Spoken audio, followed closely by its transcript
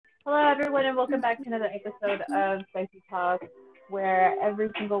Hello, everyone, and welcome back to another episode of Spicy Talk, where every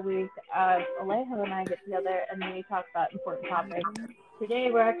single week, Alejo and I get together and we talk about important topics. Today,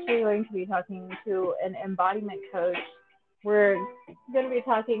 we're actually going to be talking to an embodiment coach. We're going to be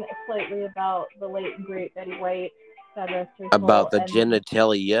talking slightly about the late and great Betty White, God rest her soul, About the and then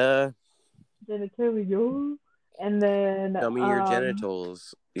genitalia. genitalia, and then Show me your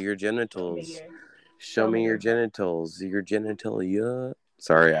genitals. Your show me genitals. your, Show show me me your your, genitals. Your genitalia.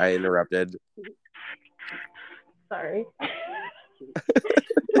 Sorry, I interrupted. sorry.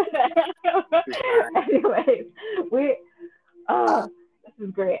 Anyways, we this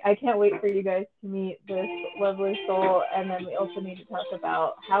is great. I can't wait for you guys to meet this lovely soul. And then we also need to talk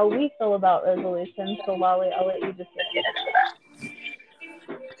about how we feel about resolutions. So, Lolly, I'll let you just get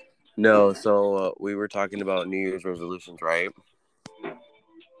into No, so we were talking about New Year's resolutions, right? that.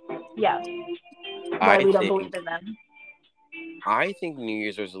 Yeah, why I we don't believe think in them. I think New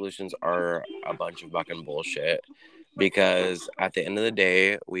Year's resolutions are a bunch of fucking bullshit because at the end of the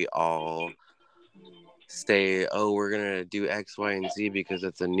day, we all say, "Oh, we're gonna do X, Y, and Z because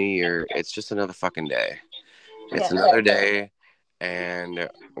it's a New Year." It's just another fucking day. It's Yeah. another day, and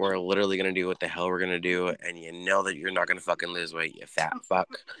we're literally gonna do what the hell we're gonna do, and you know that you're not gonna fucking lose weight, you fat fuck.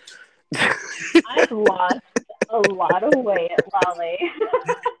 I've lost a lot of weight, Lolly.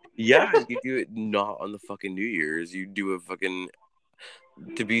 Yeah, you do it not on the fucking New Year's. You do it fucking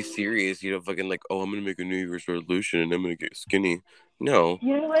to be serious. You don't fucking like, oh, I'm gonna make a New Year's resolution and I'm gonna get skinny. No,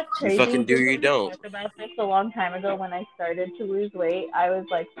 You know what's you crazy? fucking do or Didn't you we don't. talk about this a long time ago when I started to lose weight? I was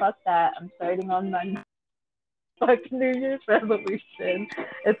like, fuck that. I'm starting on my fuck New Year's resolution.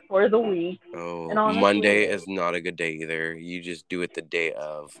 It's for the week. And Oh, Monday honestly, is not a good day either. You just do it the day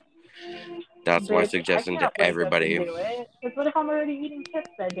of. That's my bitch, I suggestion to can't wake up and everybody. do it. Because what if I'm already eating chips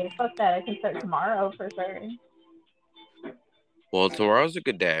that day? Fuck that. I can start tomorrow for sure. Well, tomorrow's a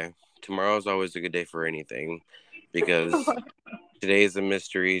good day. Tomorrow's always a good day for anything because today's a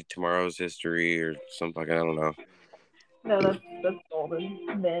mystery, tomorrow's history, or some fucking, I don't know. No, that's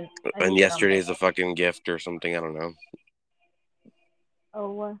golden mint. I And need it on my yesterday's a life. fucking gift or something, I don't know.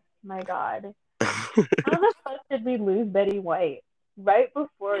 Oh my god. How the fuck did we lose Betty White right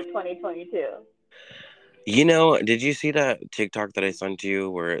before 2022? You know, did you see that TikTok that I sent you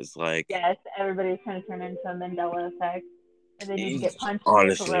where it's like, Yes, everybody's trying to turn into a Mandela effect. And they need to get punched in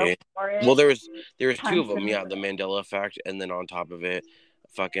the throat honestly, for it. well, there was two of Punched them, in the yeah, the throat. Mandela effect, and then on top of it,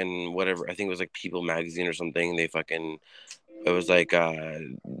 fucking whatever. I think it was like People Magazine or something. They fucking it was like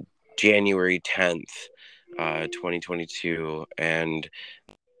January 10th, 2022, and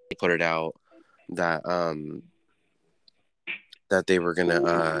they put it out that that they were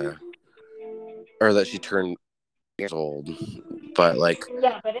gonna or that she turned years old, but like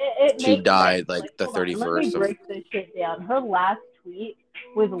Yeah, but it she makes sense. died like Like, the hold on, let me 31st of. break this shit down. Her last tweet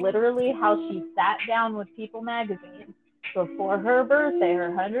was literally how she sat down with People magazine before her birthday, her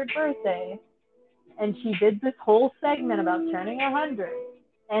 100th birthday, and she did this whole segment about turning 100.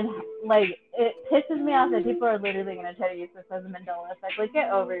 And like, it pisses me off that people are literally gonna try to use this as a Mandela effect. Like,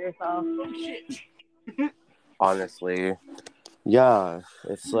 get over yourself. Oh shit. Honestly, yeah,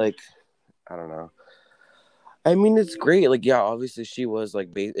 it's like I don't know. I mean, it's great. Like, yeah, obviously she was like,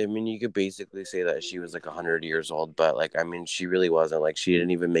 I mean, you could basically say that she was like 100 years old, but like, I mean, she really wasn't. Like, she didn't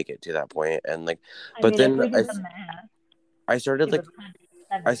even make it to that point. And like, I but mean, if then we do the math, I she started like, was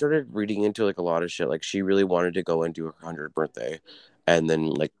I 170. started reading into like a lot of shit. Like, she really wanted to go into her 100th birthday, and then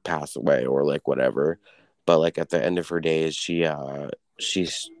like pass away or like whatever. But like at the end of her days, she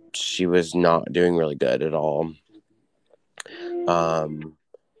she was not doing really good at all. Um,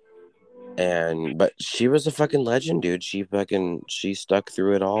 and but she was a fucking legend, dude. She stuck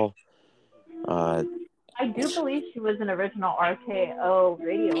through it all. Uh, I do believe she was an original RKO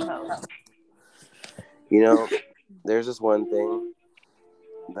radio host. you know, there's this one thing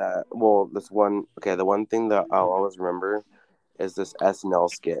that the one thing that I'll always remember is this SNL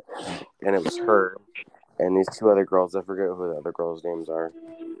skit, and it was her and these two other girls. I forget who the other girls' names are,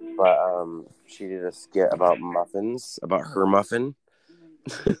 but she did a skit about muffins, about her muffin.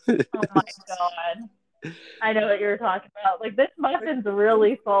 Oh my god. I know what you're talking about. Like, this muffin's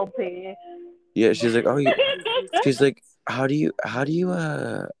really salty. Yeah, she's like, she's like, how do you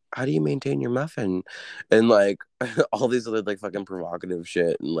maintain your muffin, and like all these other like fucking provocative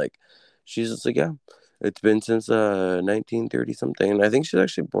shit, and like she's just like, yeah, it's been since 1930 something, and I think she's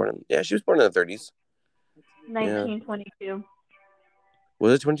actually she was born in the 30s. Yeah, 1922.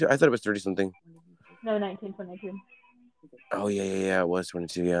 was it 22? I thought it was 30 something. No, 1922. Oh yeah, it was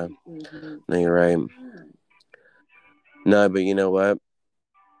 22. Yeah, no, you're right. No, but you know what?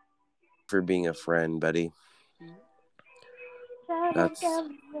 For being a friend, buddy. That's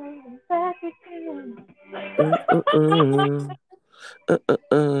Uh, uh,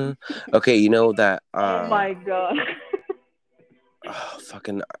 uh, Okay, you know that Oh my god.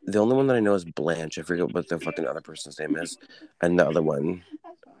 fucking the only one that I know is Blanche. I forget what the fucking other person's name is. And the other one.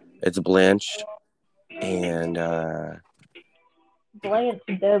 It's Blanche and Blanche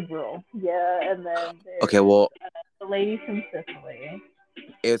Debril. Yeah, and then okay, there's well, the lady from Sicily.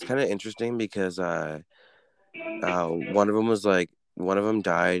 it was kind of interesting because one of them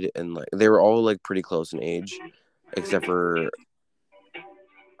died and like they were all like pretty close in age except for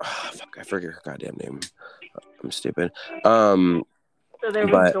fuck, I forget her goddamn name. I'm stupid. So there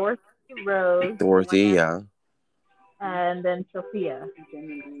was But Dorothy, Rose, Dorothy, Blanche, yeah. and then Sophia.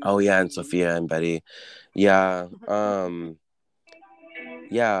 Oh yeah, and Sophia and Betty. Yeah.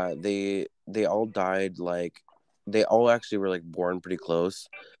 Yeah, they all died like they all actually were like born pretty close.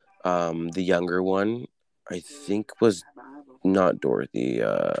 The younger one I think was not Dorothy.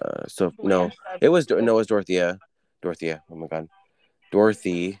 So no, Blanche had it was Sophia. no, it was Dorothea. Dorothea. Oh my god,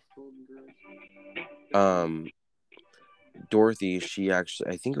 Dorothy. Um, Dorothy. She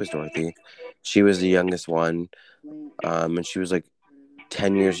actually, I think it was Dorothy. She was the youngest one. And she was like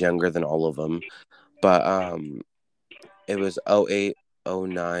 10 years younger than all of them. But it was 08,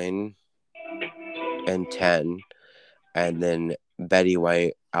 09, and 10, and then Betty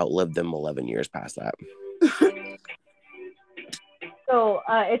White outlived them 11 years past that. So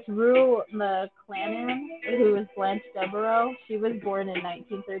it's Rue McClanahan, who was Blanche Devereaux. She was born in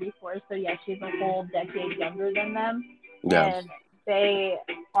 1934, so yeah, she's a whole decade younger than them. Yeah. And they,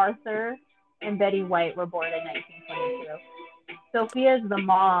 Arthur and Betty White, were born in 1922. Sophia is the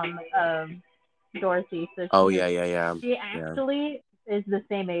mom of Dorothy, so Oh yeah, yeah, yeah, she yeah. actually is the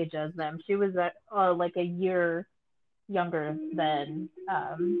same age as them. She was like a year younger than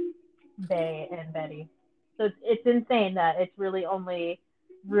they and Betty. So it's insane that it's really only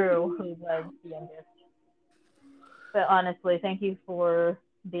Rue who was the youngest. But honestly, thank you for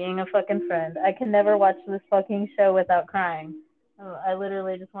being a fucking friend. I can never watch this fucking show without crying. I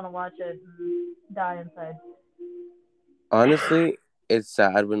literally just want to watch it and die inside. Honestly, it's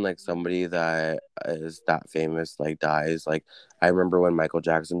sad when like somebody that is that famous like dies. Like I remember when Michael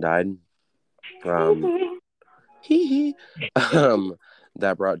Jackson died. Um, hee hee. Um,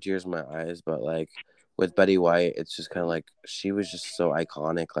 that brought tears to my eyes. But like with Betty White, it's just kind of like she was just so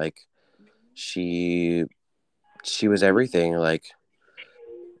iconic. Like she she was everything. Like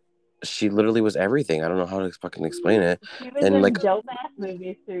she literally was everything. I don't know how to fucking explain it. She was And like in dope ass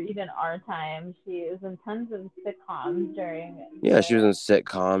movies through even our time. She was in tons of sitcoms during yeah, the. she was in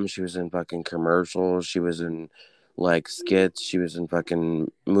sitcoms. She was in fucking commercials. She was in like skits. She was in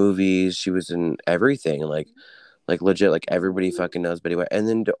fucking movies. She was in everything. Like legit. Like everybody fucking knows Betty White. And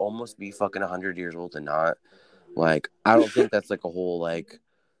then to almost be fucking 100 years old and not like I don't think that's like a whole like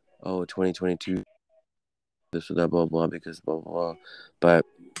 2022 this or that blah blah because blah blah blah. But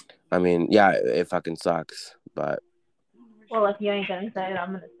I mean yeah, it fucking sucks. But Well, if you ain't gonna say it,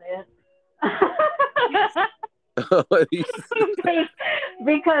 I'm gonna say it.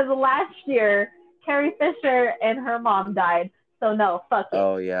 Because last year, Carrie Fisher and her mom died. So no, fuck it.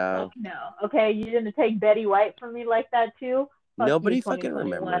 oh yeah, Fuck no. Okay, you didn't take Betty White from me like that too. Fuck you, nobody fucking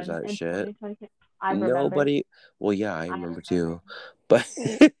remembers 2021 that and shit. 2022. I remember. Nobody. Well, yeah, I I remember remember. too, but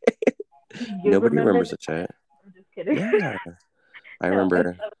You nobody remember remembers this? that shit. I'm just kidding. Yeah, I No, it's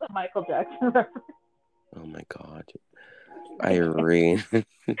remember. a Michael Jackson reference. Oh my god, Irene.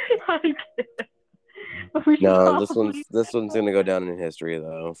 We should No, probably this one's gonna go down in history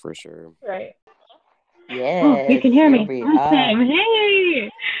though for sure. right. Oh, you Yes, can hear here me. we Awesome. are.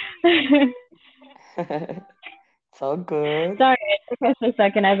 Hey. It's all good. Sorry, it took us a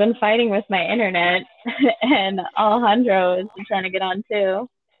second. I've been fighting with my internet, and Alejandro is trying to get on too.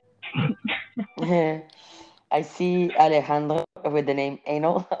 I see Alejandro with the name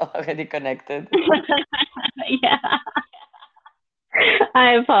Anal already connected. Yeah,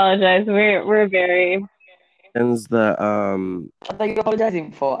 I apologize. We're very And the What are you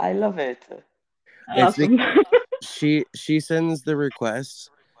apologizing for? I love it. it's awesome. she sends the request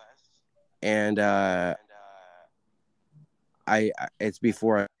and it's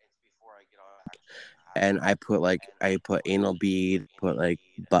before and I put anal bead, put like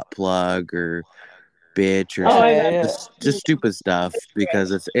butt plug or bitch or Oh my god, Yeah, just stupid stuff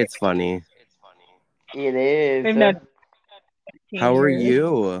because it's funny. it is. we've known 15 How are years.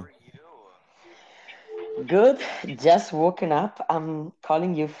 you? Good. Just woken up. I'm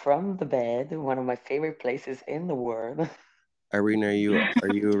calling you from the bed, one of my favorite places in the world. Irene, are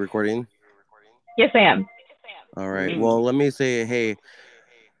you recording? Yes, I am. All right. Mm. Well, let me say hey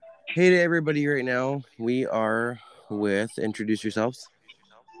to everybody right now. We are with introduce yourselves.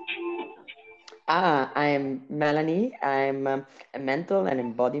 I'm Melanie. I'm a mental and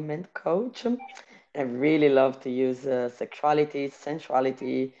embodiment coach. I really love to use sexuality,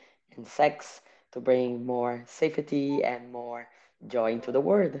 sensuality, and sex to bring more safety and more joy into the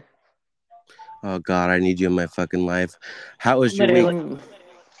world. Oh God, I need you in my fucking life. How was your week? Literally.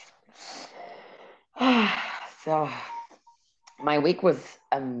 Mm. So, my week was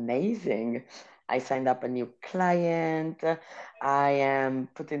amazing. I signed up a new client. I am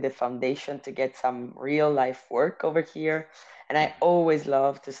putting the foundation to get some real life work over here. And I always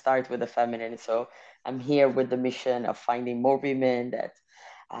love to start with the feminine. So I'm here with the mission of finding more women that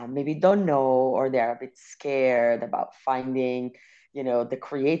maybe don't know or they're a bit scared about finding, the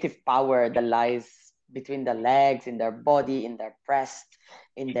creative power that lies between the legs, in their body, in their breast,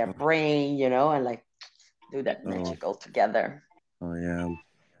 in their brain, and like do that Oh, magic all together. oh yeah.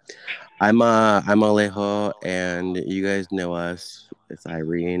 I'm Alejo, and you guys know us. It's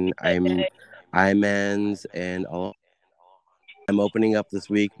Irene. I'm Men's, and all. I'm opening up this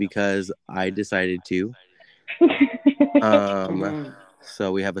week because I decided to. Um, Mhm.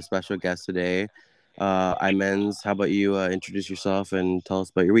 so we have a special guest today. I'm Men's. How about you introduce yourself and tell us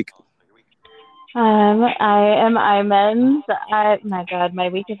about your week? I am Iman's. My God, my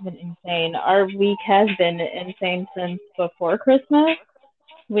week has been insane. Our week has been insane since before Christmas.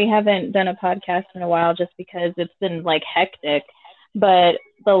 We haven't done a podcast in a while just because it's been like hectic. But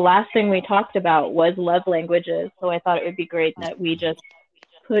the last thing we talked about was love languages, so I thought it would be great that we just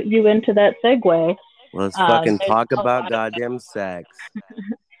put you into that segue. Let's fucking There's talk a about lot of goddamn sex.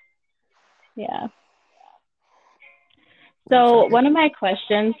 yeah. I'm So sorry. one of my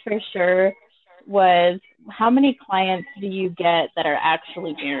questions for sure was how many clients do you get that are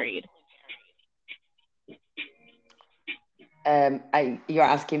actually married? You're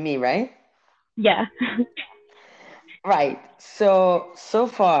asking me, right? Yeah. Right. So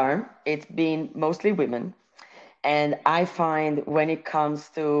far, it's been mostly women, and I find when it comes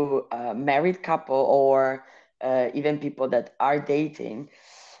to married couple or even people that are dating,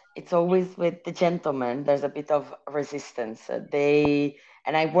 it's always with the gentleman. There's a bit of resistance.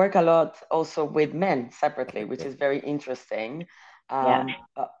 And I work a lot also with men separately, which is very interesting. Yeah.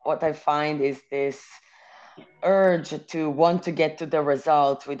 But what I find is this urge to want to get to the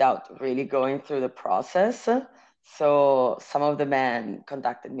result without really going through the process. So some of the men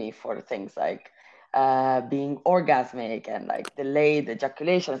contacted me for things like being orgasmic and like delayed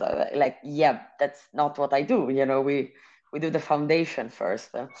ejaculations. Like, yeah, that's not what I do. We do the foundation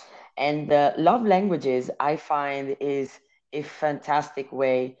first. And love languages, I find, is a fantastic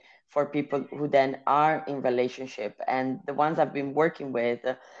way for people who then are in relationship. And the ones I've been working with,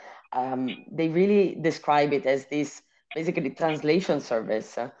 they really describe it as this basically translation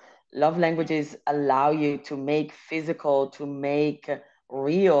service. Love languages allow you to make physical, to make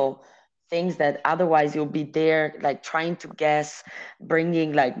real things that otherwise you'll be there like trying to guess,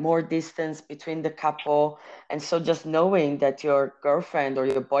 bringing like more distance between the couple. And so just knowing that your girlfriend or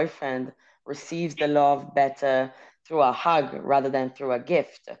your boyfriend receives the love better through a hug rather than through a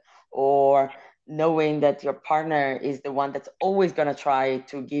gift, or knowing that your partner is the one that's always going to try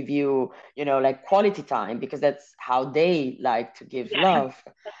to give you, like quality time because that's how they like to give Yeah. love.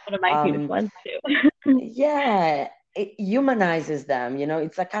 That's one of my huge um ones too. yeah, it humanizes them.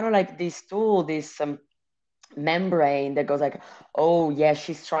 It's like kind of like this tool, this membrane that goes like, oh yeah,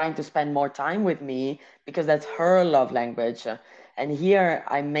 she's trying to spend more time with me because that's her love language. And here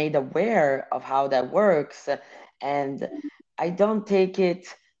I'm made aware of how that works, and I don't take it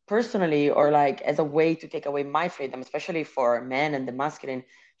personally or like as a way to take away my freedom, especially for men. And the masculine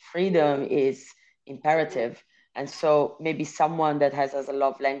freedom is imperative. And so maybe someone that has as a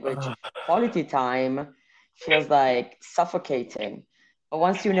love language quality time feels like suffocating. But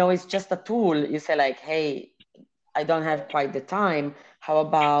once you know it's just a tool, you say like, hey, I don't have quite the time. How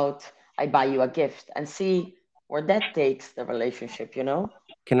about I buy you a gift and see where that takes the relationship?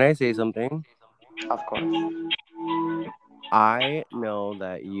 Can I say something? Of course. I know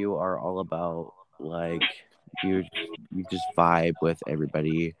that you are all about like you you just vibe with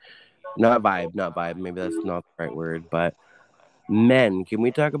everybody. Not vibe. Maybe that's not the right word, but men. Can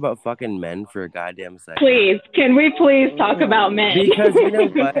we talk about fucking men for a goddamn second? Please, can we please talk about Mm. men? Because you know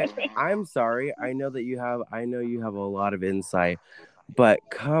what? I'm sorry. I know you have a lot of insight, but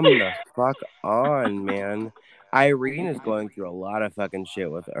come the fuck on, man. Irene is going through a lot of fucking shit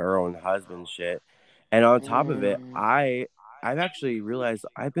with her own husband shit. And on top of it, Mm. I've actually realized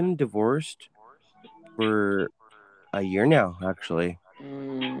I've been divorced for a year now, actually.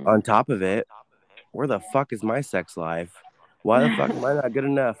 Mm. On top of it, where the fuck is my sex life? Why the fuck am I not good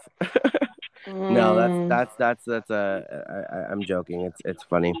enough? No, Mm. that's I'm joking. It's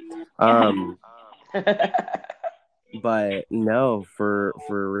funny. Yeah. Um But no, for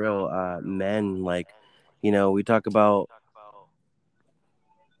real, men, like, we talk about,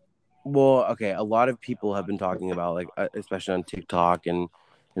 well, okay, a lot of people have been talking about, like, especially on TikTok and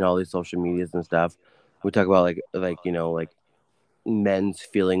all these social medias and stuff. We talk about like like men's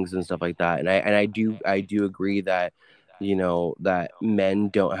feelings and stuff like that, and I do agree that that men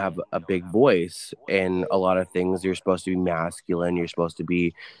don't have a big voice in a lot of things. You're supposed to be masculine. You're supposed to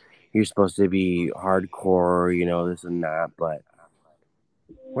be hardcore. This and that. But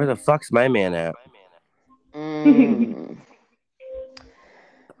where the fuck's my man at? Mm,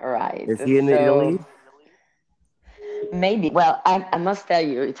 right. Is he in So Italy? maybe, well, I must tell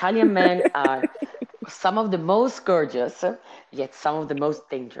you, Italian men are some of the most gorgeous, yet some of the most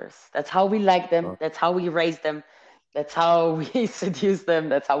dangerous. That's how we like them. Oh, That's how we raise them. That's how we seduce them.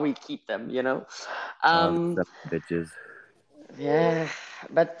 That's how we keep them. the Um, son of bitches. yeah,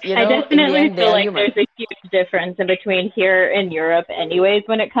 but I in the definitely end, they feel are like human. there's a huge difference in between here and Europe, anyways,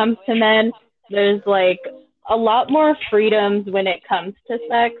 when it comes to men. There's like a lot more freedoms when it comes to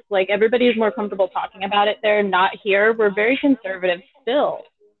sex. Like everybody is more comfortable talking about it there, not here. We're very conservative still.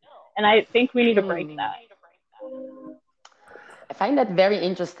 And I think we need to break Hmm. that. I find that very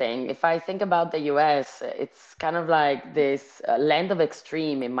interesting. If I think about the US, it's kind of like this land of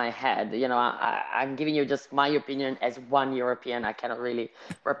extreme in my head. I'm giving you just my opinion as one European. I cannot really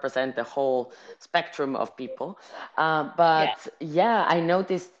represent the whole spectrum of people. Yeah. But yeah, I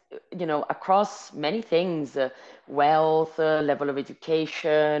noticed, across many things, wealth, level of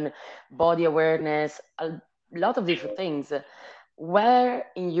education, body awareness, a lot of different things. Where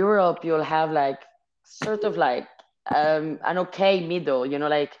in Europe you'll have like sort of like an okay middle,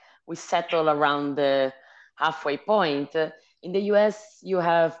 like we settle around the halfway point. In the US, you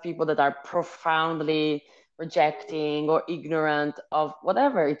have people that are profoundly rejecting or ignorant of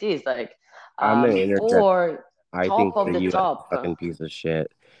whatever it is, like, I'm gonna interject. or I top think of the the U.S. is a top. fucking piece of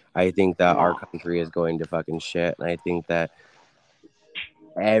shit. I think that our Yeah. country is going to fucking shit, and I think that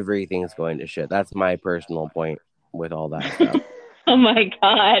everything's going to shit. That's my personal point with all that stuff. Oh my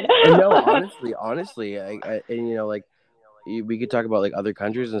God. And no, honestly, and like we could talk about like other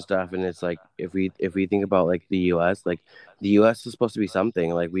countries and stuff, and it's like if we think about like the U.S., like the U.S. is supposed to be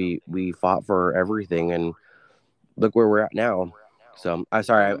something. Like we fought for everything, and look where we're at now. So I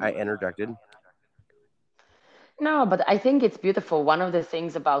sorry I interjected. No, but I think it's beautiful. One of the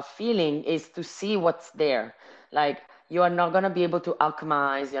things about feeling is to see what's there. Like, you are not going to be able to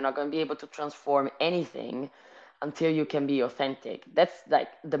alchemize, you're not going to be able to transform anything until you can be authentic. That's like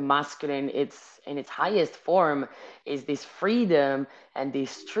the masculine, it's in its highest form, is this freedom and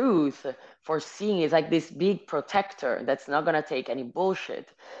this truth for seeing. It's like this big protector that's not going to take any bullshit.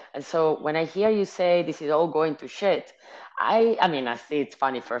 And so when I hear you say this is all going to shit, I mean, I see it's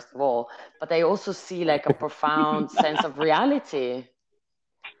funny, first of all, but I also see like a profound sense of reality.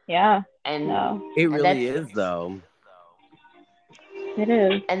 Yeah. And No, It and really that's is though. it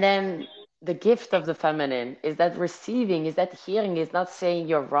is. and then the gift of the feminine is that receiving, is that hearing, is not saying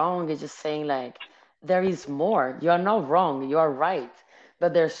you're wrong, it's just saying like there is more. You are not wrong, you are right.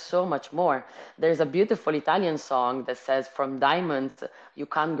 But there's so much more. There's a beautiful Italian song that says, from diamonds you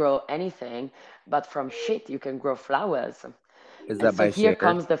can't grow anything, but from shit you can grow flowers. Is And that so by here Cher?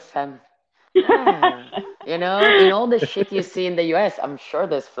 comes the yeah. In all the shit you see in the US, I'm sure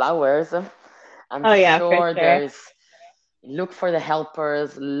there's flowers. I'm Oh yeah, for sure sure. there's, look for the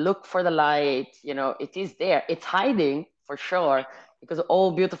helpers, look for the light. It is there. It's hiding for sure because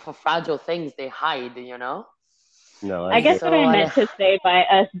all beautiful, fragile things they hide. No, I that's And guess true. what so, I meant to say by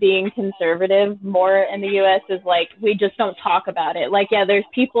us being conservative more in the US is like we just don't talk about it. Like, yeah, there's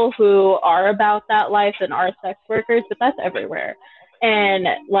people who are about that life and are sex workers, but that's everywhere. And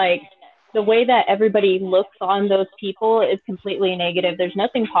like the way that everybody looks on those people is completely negative. There's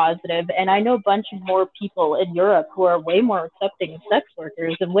nothing positive. And I know a bunch of more people in Europe who are way more accepting of sex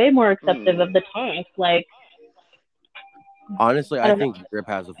workers and way more accepting of mm, the talk. Like, Honestly, I I don't know. think Europe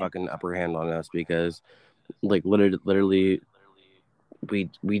has a fucking upper hand on us because like literally we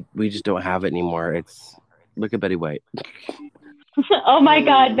just don't have it anymore. It's look at Betty White. Oh my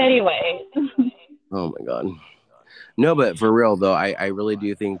God, mm, Betty White. Oh my god. No, but for real though, I really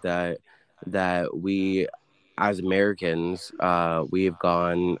do think that we as Americans, we've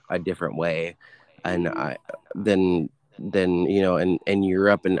gone a different way, and I than in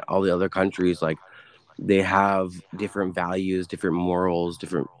Europe and all the other countries, like they have different values, different morals,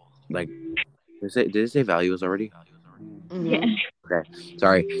 different like did it say values already? Yeah. mm-hmm. Okay,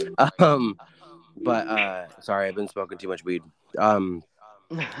 sorry. Um, but sorry, I've been smoking too much weed. Um,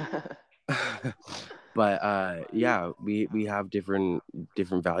 but yeah, we have different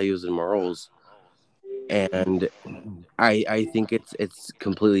values and morals. and I think it's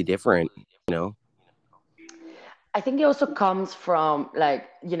completely different, you know. I think it also comes from, like,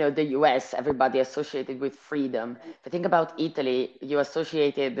 the US, everybody associated with freedom. If you think about Italy, you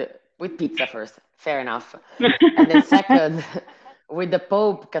associated with pizza first, fair enough. And then second, with the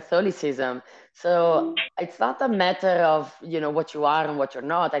Pope, Catholicism. So it's not a matter of, what you are and what you're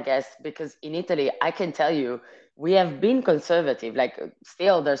not, I guess, because in Italy, I can tell you, we have been conservative. Like,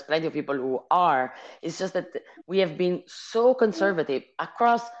 still, there's plenty of people who are. It's just that we have been so conservative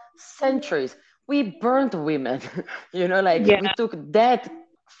across centuries. We burnt women, like Yeah. we took that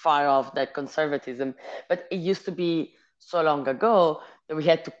far off that conservatism. But it used to be so long ago that we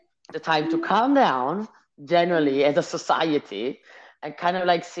had the time to calm down generally as a society and kind of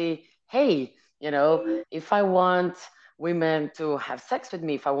like see, hey, if I want women to have sex with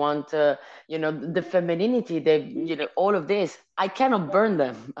me, if I want, the femininity, all of this, I cannot burn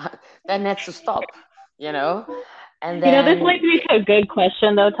them. That needs to stop, you know? And This then, leads me to a good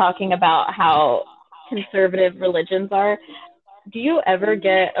question, though, talking about how conservative religions are. Do you ever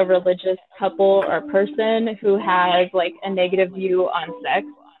get a religious couple or person who has like a negative view on sex?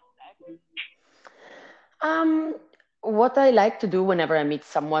 Um, what I like to do whenever I meet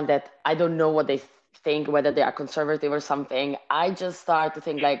someone that I don't know what they think, whether they are conservative or something, I just start to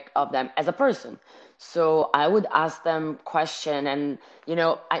think like of them as a person. So I would ask them question, and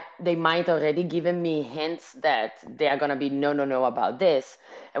they might already given me hints that they are gonna be no, no, no about this.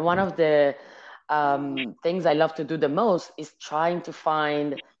 And one of the things I love to do the most is trying to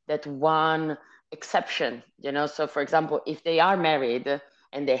find that one exception. So for example, if they are married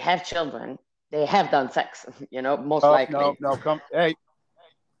and they have children, they have done sex, most No, no, likely. no. Come, hey.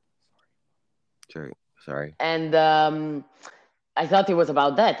 Sorry. And I thought it was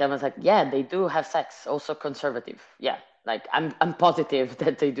about that. I was like, yeah, they do have sex, also conservative. Yeah, like I'm positive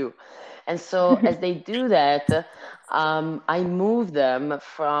that they do. And so as they do that, I move them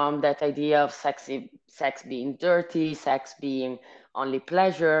from that idea of sex being dirty, sex being only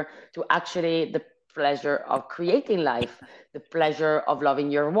pleasure, to actually the pleasure of creating life, the pleasure of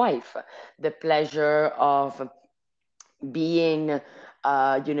loving your wife, the pleasure of being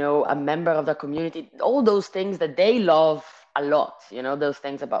a member of the community, all those things that they love a lot, those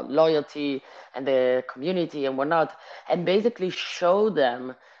things about loyalty and the community and whatnot, and basically show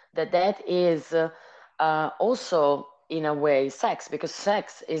them that that is also in a way sex, because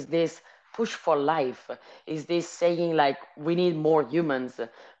sex is this push for life, is this saying like we need more humans,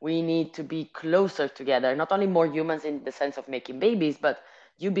 we need to be closer together, not only more humans in the sense of making babies, but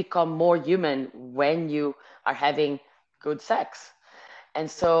you become more human when you are having good sex. And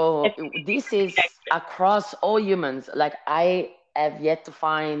so It's this is across all humans. Like, I have yet to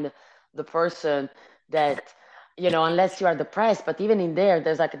find the person that, unless you are depressed, but even in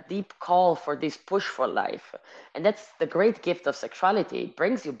there's like a deep call for this push for life. And that's the great gift of sexuality. It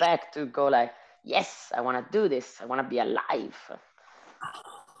brings you back to go like, yes, I want to do this. I want to be alive.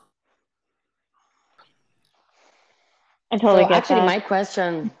 I totally So get actually, that. my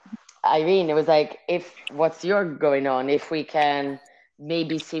question, Irene, it was like, if what's your going on, if we can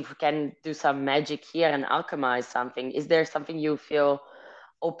maybe see if we can do some magic here and alchemize something. Is there something you feel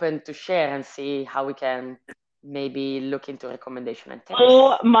open to share and see how we can maybe look into recommendation and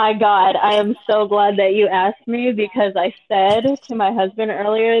Oh tips? my God, I am so glad that you asked me because I said to my husband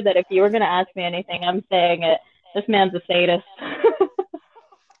earlier that if you were going to ask me anything, I'm saying it. This man's a sadist.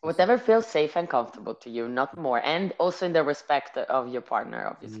 Whatever feels safe and comfortable to you, not more, and also in the respect of your partner,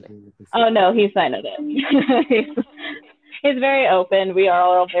 obviously. Oh no, he's fine with it. he's very open. We are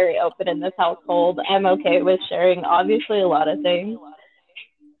all very open in this household. I'm okay with sharing obviously a lot of things,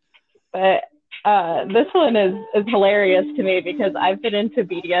 but this one is hilarious to me because I've been into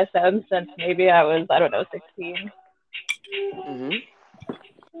BDSM since maybe I was, I don't know, 16.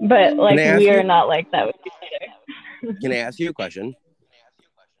 Mm-hmm. But Can like I ask we are you? not like that with each Can I ask you a question?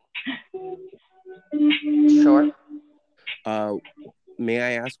 Sure. Uh, may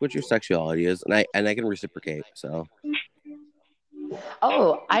I ask what your sexuality is, and I can reciprocate. So,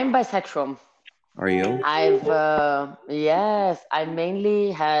 Oh, I'm bisexual. are you? Yes, I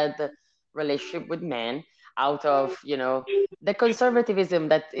mainly had relationship with men out of, the conservatism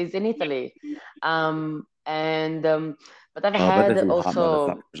that is in Italy. And but I've Oh, I bet had there's some hot also,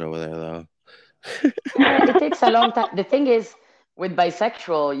 motherfuckers over there, though. it takes a long time. The thing is, with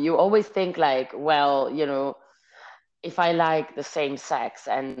bisexual, you always think like, well, if I like the same sex,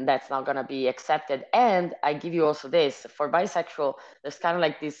 and that's not gonna be accepted. And I give you also this, for bisexual, there's kind of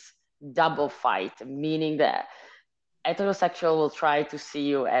like this double fight, meaning that heterosexual will try to see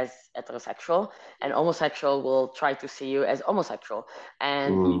you as heterosexual, and homosexual will try to see you as homosexual,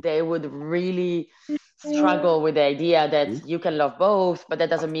 and Mm. they would really struggle with the idea that you can love both, but that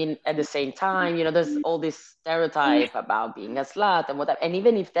doesn't mean at the same time. There's all this stereotype about being a slut and whatever. And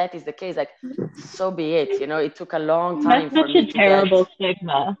even if that is the case, like, so be it. It took a long That's time for such me a to get. terrible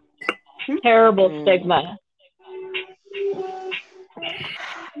stigma. Terrible Mm, stigma.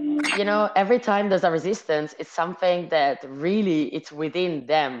 every time there's a resistance, it's something that really it's within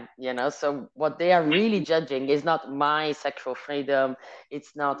them. So what they are really judging is not my sexual freedom.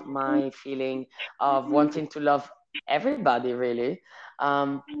 It's not my feeling of wanting to love everybody, really.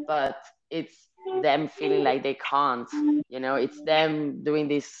 But it's them feeling like they can't. It's them doing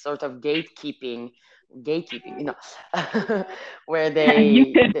this sort of gatekeeping, where Yeah,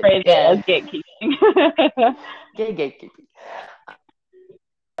 you could phrase it yeah, as gatekeeping. gatekeeping.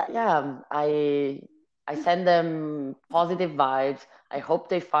 Yeah, I send them positive vibes. I hope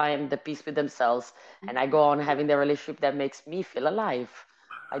they find the peace with themselves, and I go on having the relationship that makes me feel alive.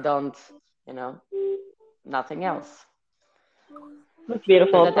 I don't, you know, nothing else. It's Does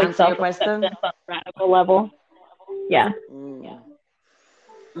beautiful. It's that like answer self your acceptance question? on a radical level. Yeah. Mm.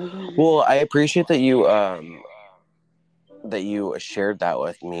 Well, I appreciate that you shared that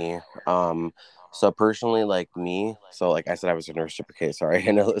with me. So personally, like me, so like I said, I was gonna reciprocate. Sorry,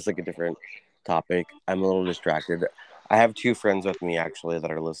 I know it's like a different topic. I'm a little distracted. I have two friends with me actually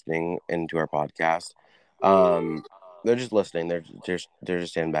that are listening into our podcast. Um, they're just listening. They're just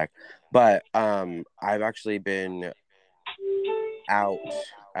standing back. But I've actually been out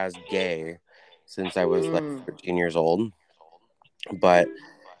as gay since I was like Mm. 13 years old. But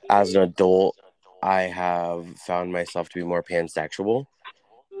as an adult, I have found myself to be more pansexual.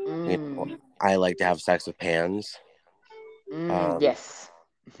 You know, Mm. I like to have sex with pans. Mm. Um, Yes.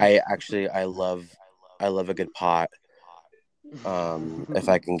 I love a good pot. If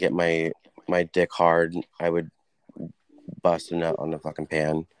I can get my dick hard, I would bust a nut on the fucking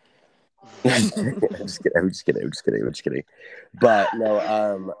pan. I'm just kidding. I'm just kidding. I'm just kidding. I'm just kidding. I'm just kidding. But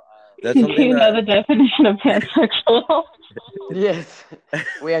no, that's Do something you know that. the definition of pansexual? Yes.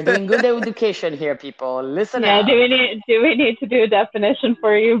 We are doing good education here, people. Listen Yeah. Do up. we need to do a definition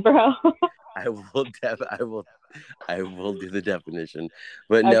for you, bro? I will. I will do the definition.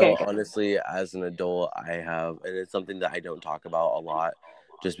 But no, Okay. honestly, as an adult, I have, and it's something that I don't talk about a lot,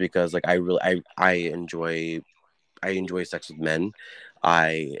 just because like I enjoy sex with men.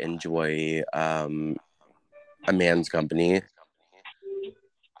 I enjoy a man's company,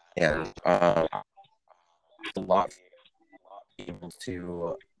 and it's a lot able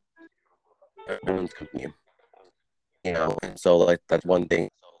to everyone's company, And so like that's one thing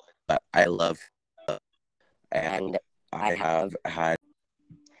that I love, and I have had.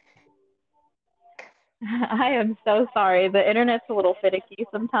 I am so sorry. The internet's a little finicky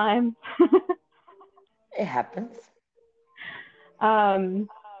sometimes. It happens. um,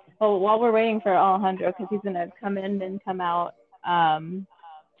 well, while we're waiting for Alejandro, because he's gonna come in and come out,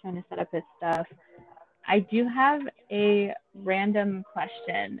 trying to set up his stuff. I do have a random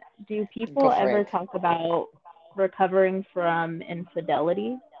question. Do Go people for ever it. talk about recovering from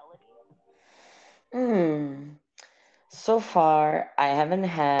infidelity? Hmm. So far, I haven't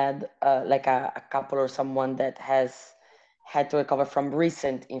had like a couple or someone that has had to recover from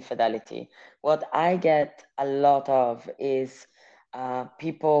recent infidelity. What I get a lot of is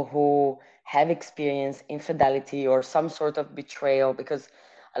people who have experienced infidelity or some sort of betrayal, because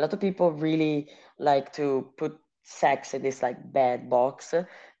a lot of people really like to put sex in this like bad box.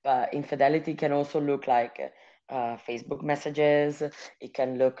 But infidelity can also look like Facebook messages. It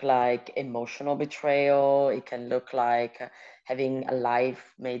can look like emotional betrayal. It can look like having a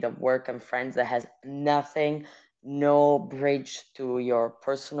life made of work and friends that has nothing, no bridge to your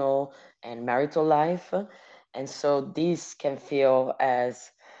personal and marital life. And so these can feel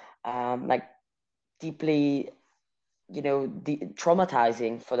as like deeply,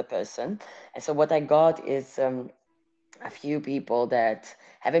 traumatizing for the person. And so what I got is a few people that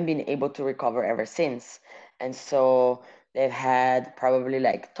haven't been able to recover ever since. And so they've had probably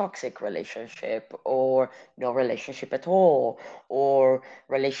like toxic relationship or no relationship at all, or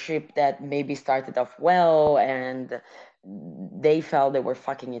relationship that maybe started off well and they felt they were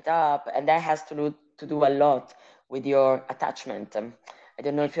fucking it up. And that has to do a lot with your attachment. I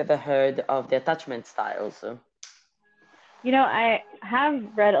don't know if you ever heard of the attachment styles. I have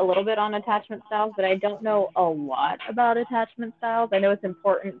read a little bit on attachment styles, but I don't know a lot about attachment styles. I know it's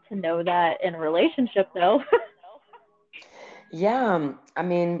important to know that in a relationship, though. Yeah, I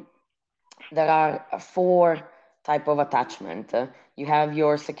mean, there are four type of attachment. You have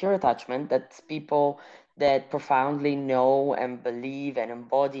your secure attachment. That's people that profoundly know and believe and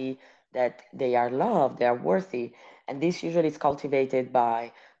embody that they are loved, they are worthy, and this usually is cultivated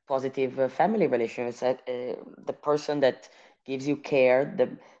by positive family relationships. The person that gives you care, the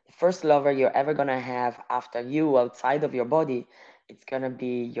first lover you're ever gonna have after you outside of your body, it's gonna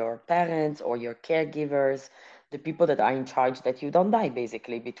be your parents or your caregivers, the people that are in charge that you don't die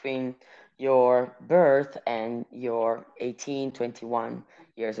basically between your birth and your 18, 21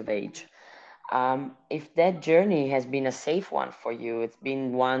 years of age. If that journey has been a safe one for you, it's been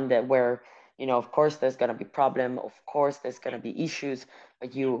one that where, of course there's gonna be problem, of course there's gonna be issues, but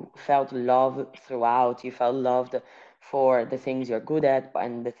you felt love throughout, you felt loved for the things you're good at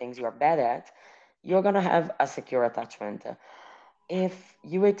and the things you're bad at, you're gonna have a secure attachment. If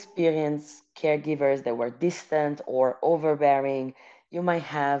you experience caregivers that were distant or overbearing, you might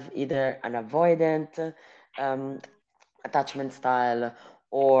have either an avoidant um, attachment style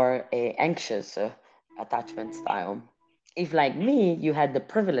or a anxious attachment style. If like me you had the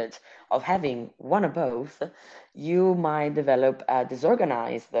privilege of having one of both, you might develop a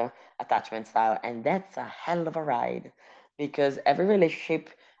disorganized attachment style, and that's a hell of a ride, because every relationship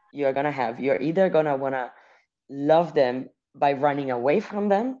you're gonna have, you're either gonna wanna love them by running away from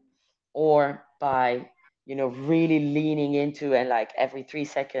them, or by really leaning into, and like every 3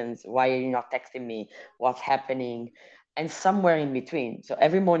 seconds, why are you not texting me, what's happening, and somewhere in between. So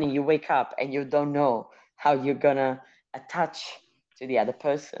every morning you wake up and you don't know how you're gonna attach to the other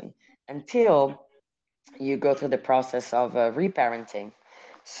person until you go through the process of reparenting.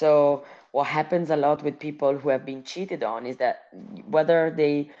 So what happens a lot with people who have been cheated on is that whether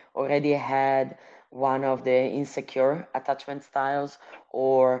they already had one of the insecure attachment styles,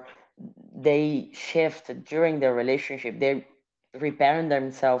 or they shift during their relationship, they reparent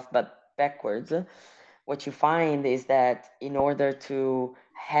themselves but backwards. What you find is that in order to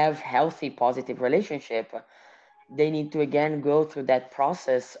have healthy positive relationship, they need to again go through that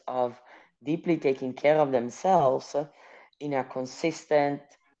process of deeply taking care of themselves in a consistent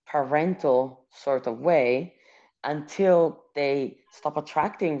parental sort of way, until they stop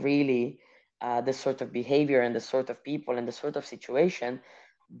attracting really the sort of behavior and the sort of people and the sort of situation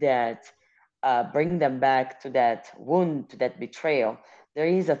that bring them back to that wound, to that betrayal. There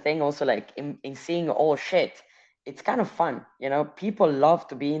is a thing also, like in seeing all shit, it's kind of fun. People love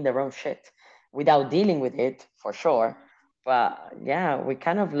to be in their own shit without dealing with it, for sure. But yeah, we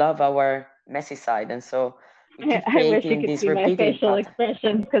kind of love our messy side, and so we keep I wish you creating could these see my repeated facial patterns.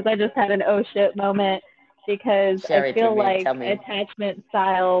 expressions because I just had an oh shit moment because I Share it with feel me. like Tell me. attachment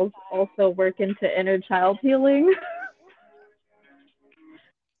styles also work into inner child healing.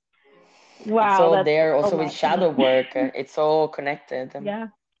 It's Wow, all that's there. a Also with lot to shadow me. work, it's all connected. Yeah.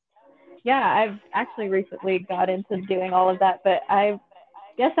 Yeah, I've actually recently got into doing all of that, but I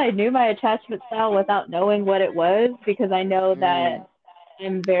guess I knew my attachment style without knowing what it was because I know that Mm,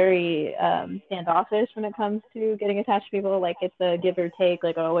 I'm very standoffish when it comes to getting attached to people. Like it's a give or take.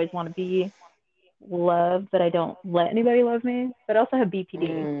 Like I always want to be loved, but I don't let anybody love me. But I also have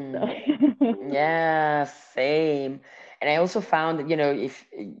BPD, so mm. Yeah, same. And I also found that, if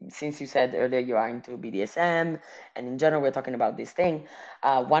since you said earlier you are into BDSM, and in general we're talking about this thing,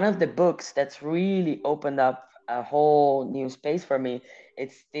 one of the books that's really opened up a whole new space for me,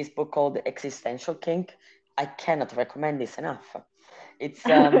 it's this book called Existential Kink. I cannot recommend this enough. It's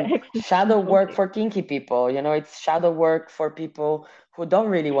shadow existential work thing. for kinky people. It's shadow work for people who don't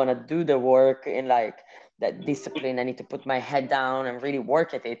really want to do the work in like that discipline. I need to put my head down and really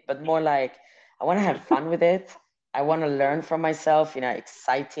work at it, but more like I want to have fun with it. I want to learn from myself in an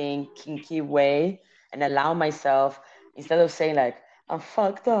exciting, kinky way, and allow myself, instead of saying like I'm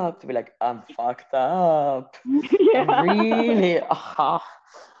fucked up, to be like I'm fucked up, and Yeah. really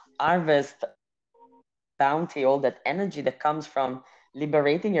harvest all that bounty, all that energy that comes from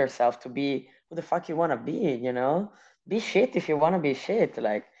liberating yourself to be who the fuck you want to be. Be shit if you want to be shit.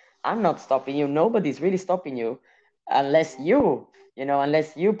 Like, I'm not stopping you. Nobody's really stopping you unless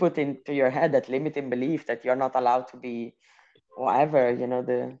unless you put into your head that limiting belief that you're not allowed to be whatever,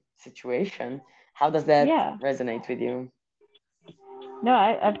 the situation. How does that Yeah. resonate with you? No,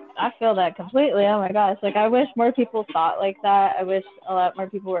 I feel that completely. Oh my gosh, like I wish more people thought like that. I wish a lot more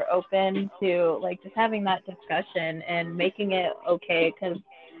people were open to like just having that discussion and making it okay. Because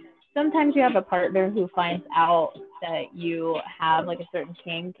sometimes you have a partner who finds out that you have like a certain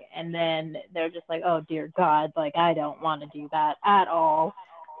kink, and then they're just like, oh dear God, like I don't want to do that at all,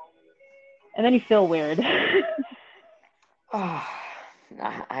 and then you feel weird. Oh,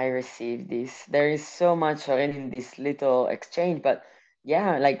 I received this. There is so much already in this little exchange, but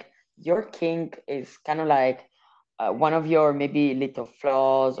yeah, like your kink is kind of like one of your maybe little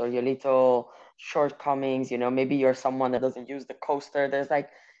flaws or your little shortcomings. Maybe you're someone that doesn't use the coaster. There's like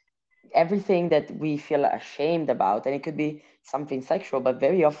everything that we feel ashamed about, and it could be something sexual, but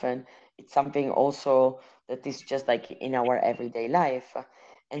very often it's something also that is just like in our everyday life.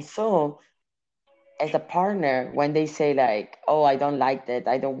 And so as a partner, when they say like, oh, I don't like that,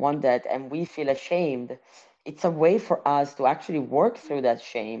 I don't want that, and we feel ashamed, it's a way for us to actually work through that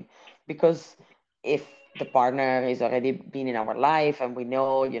shame. Because if the partner is already been in our life and we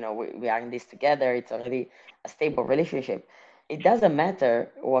know, we are in this together, it's already a stable relationship, it doesn't matter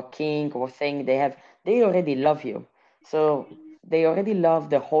what kink or thing they have, they already love you. So they already love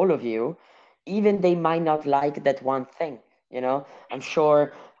the whole of you, even they might not like that one thing. I'm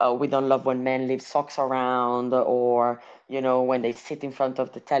sure we don't love when men leave socks around, or when they sit in front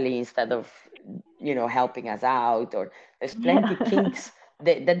of the telly instead of helping us out. Or there's plenty Yeah. kinks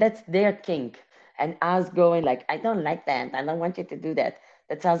that's their kink, and us going like, I don't like that, I don't want you to do that.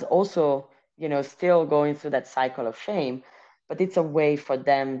 That's us also still going through that cycle of shame. But it's a way for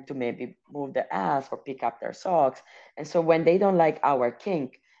them to maybe move their ass or pick up their socks. And so when they don't like our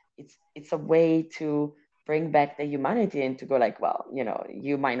kink, it's a way to bring back the humanity and to go like, well,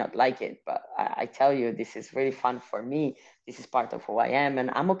 you might not like it, but I tell you, this is really fun for me. This is part of who I am,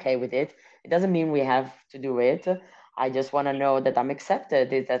 and I'm okay with it. It doesn't mean we have to do it. I just want to know that I'm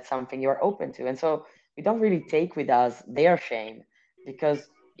accepted. Is that something you're open to? And so we don't really take with us their shame, because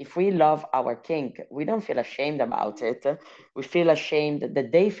if we love our kink, we don't feel ashamed about it. We feel ashamed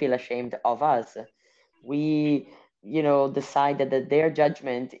that they feel ashamed of us. We decide that their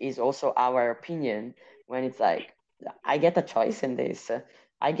judgment is also our opinion, when it's like, I get a choice in this.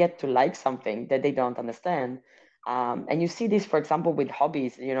 I get to like something that they don't understand. And you see this, for example, with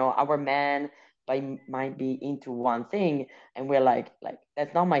hobbies. Our man might be into one thing, and we're like,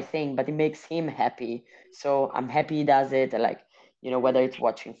 that's not my thing, but it makes him happy, so I'm happy he does it. Like, whether it's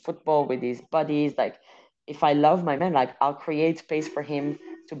watching football with his buddies, like, if I love my man, like, I'll create space for him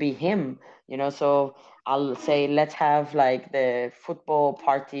to be him. So I'll say, let's have like the football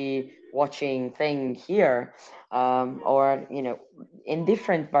party watching thing here, or in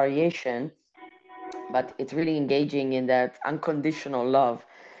different variation. But it's really engaging in that unconditional love,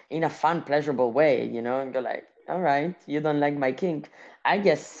 in a fun, pleasurable way. And go like, all right, you don't like my kink. I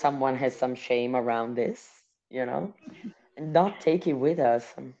guess someone has some shame around this, and not take it with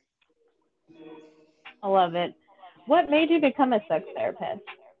us. I love it. What made you become a sex therapist?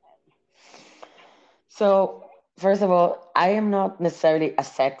 So, first of all, I am not necessarily a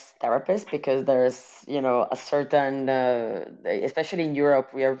sex therapist, because there's, a certain, especially in Europe,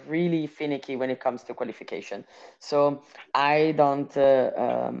 we are really finicky when it comes to qualification. So, I don't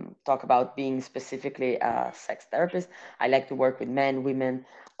talk about being specifically a sex therapist. I like to work with men, women,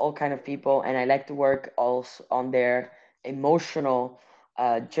 all kind of people, and I like to work also on their emotional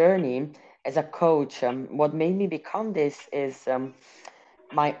journey as a coach. What made me become this is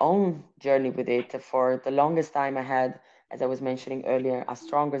my own journey with it. For the longest time, I had, as I was mentioning earlier, a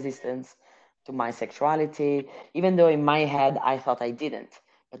strong resistance to my sexuality, even though in my head I thought I didn't.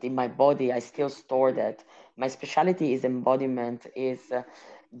 But in my body, I still store that. My specialty is embodiment, is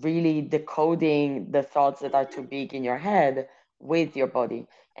really decoding the thoughts that are too big in your head with your body.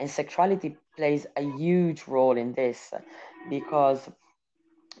 And sexuality plays a huge role in this, because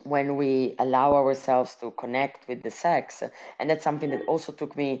when we allow ourselves to connect with the sex, and that's something that also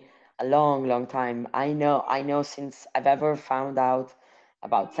took me a long, long time. I know since I've ever found out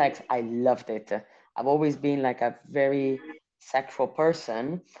about sex, I loved it. I've always been like a very sexual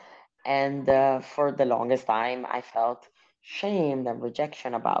person, and for the longest time I felt shame and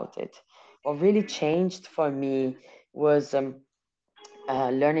rejection about it. What really changed for me was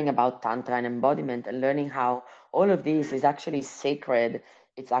learning about Tantra and embodiment, and learning how all of this is actually sacred,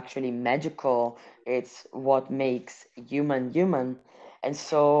 it's actually magical, it's what makes human human. And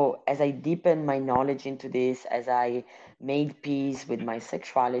so, as I deepened my knowledge into this, as I made peace with my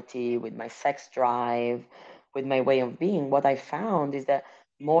sexuality, with my sex drive, with my way of being, what I found is that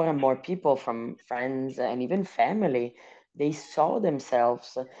more and more people, from friends and even family, they saw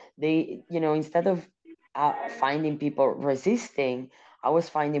themselves, instead of finding people resisting, I was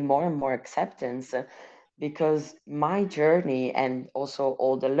finding more and more acceptance, because my journey and also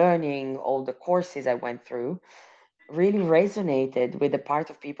all the learning, all the courses I went through really resonated with the part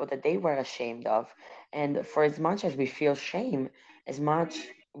of people that they were ashamed of. And for as much as we feel shame, as much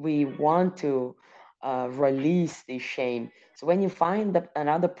we want to release this shame. So when you find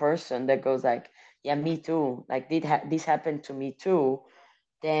another person that goes like, yeah, me too, like this happened to me too,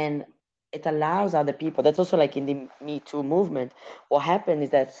 then it allows other people. That's also like in the Me Too movement. What happened is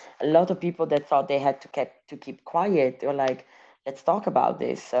that a lot of people that thought they had to keep quiet, they were like, let's talk about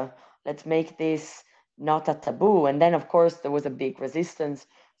this. Let's make this not a taboo. And then, of course, there was a big resistance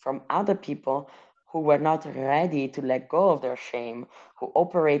from other people who were not ready to let go of their shame, who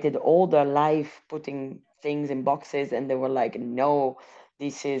operated all their life putting things in boxes, and they were like, no,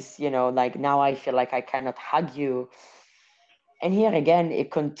 this is, like now I feel like I cannot hug you. And here again,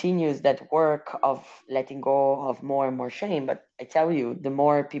 it continues that work of letting go of more and more shame. But I tell you, the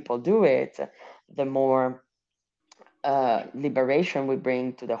more people do it, the more liberation we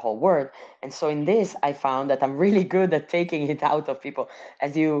bring to the whole world. And so in this, I found that I'm really good at taking it out of people.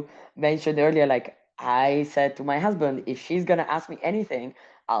 As you mentioned earlier, like I said to my husband, if she's going to ask me anything,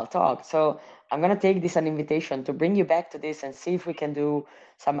 I'll talk. So I'm going to take this an invitation to bring you back to this and see if we can do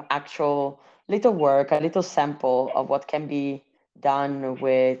some actual little work, a little sample of what can be done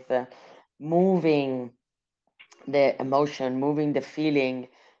with moving the emotion, moving the feeling,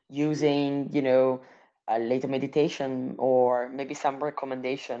 using, a later meditation or maybe some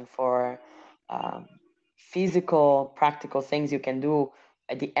recommendation for um, physical, practical things you can do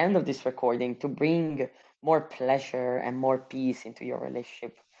at the end of this recording to bring more pleasure and more peace into your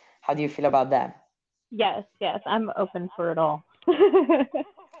relationship. How do you feel about that? Yes, yes, I'm open for it all.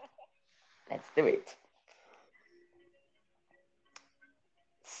 Let's do it.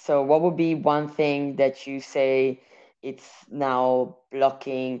 So, what would be one thing that you say it's now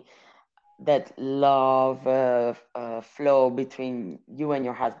blocking that love flow between you and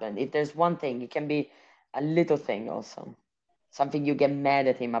your husband? If there's one thing, it can be a little thing also, something you get mad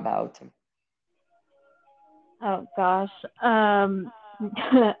at him about. Oh gosh, um,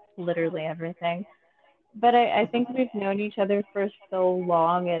 literally everything. But I think we've known each other for so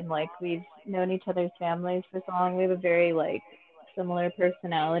long, and like we've known each other's families for so long. We have a very like similar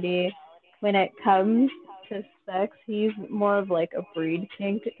personality. When it comes to sex, he's more of like a breed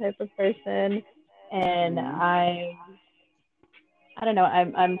kink type of person, and Mm. I don't know.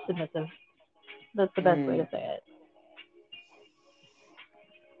 I'm submissive. That's the best way Mm. to say it.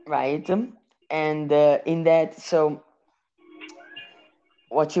 Right. And in that, so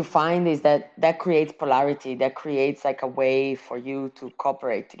what you find is that that creates polarity, that creates like a way for you to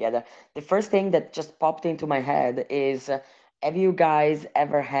cooperate together. The first thing that just popped into my head is, have you guys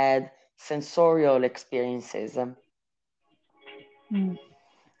ever had sensorial experiences? Hmm.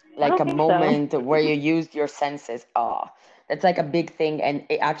 I Like don't a think so. moment where you used your senses? Oh, that's like a big thing. And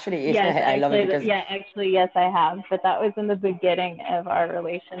it actually, Yes, I love it because actually, yes, I have. But that was in the beginning of our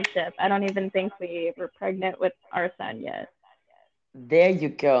relationship. I don't even think we were pregnant with our son yet. there you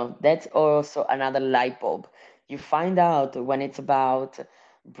go. That's also another light bulb. You find out when it's about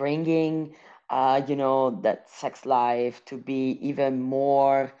bringing, that sex life to be even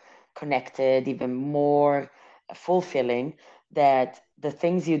more connected, even more fulfilling, that the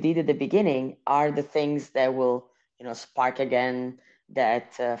things you did at the beginning are the things that will, spark again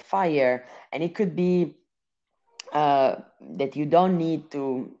that fire. And it could be that you don't need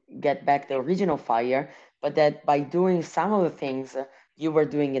to get back the original fire, but that by doing some of the things you were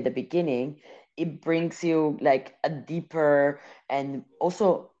doing at the beginning, it brings you like a deeper and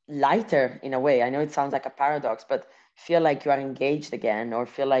also lighter in a way. I know it sounds like a paradox, but feel like you are engaged again or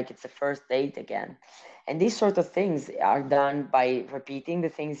feel like it's a first date again. And these sort of things are done by repeating the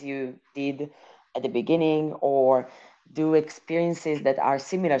things you did at the beginning or do experiences that are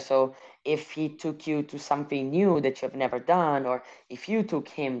similar. So if he took you to something new that you have never done, or if you took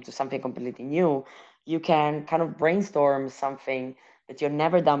him to something completely new, you can kind of brainstorm something that you've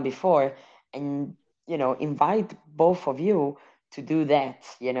never done before and, invite both of you to do that,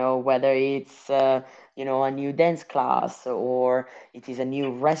 whether it's, a new dance class or it is a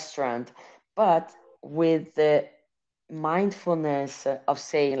new restaurant, but with the mindfulness of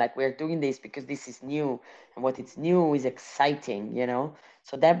saying like we're doing this because this is new and what it's new is exciting,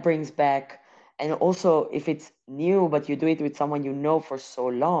 so that brings back. And also if it's new but you do it with someone you know for so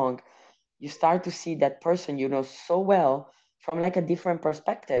long, you start to see that person you know so well from like a different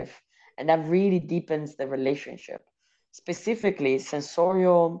perspective, and that really deepens the relationship. Specifically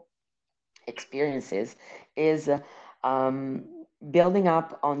sensorial experiences is um, building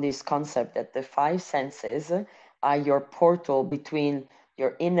up on this concept that the five senses are your portal between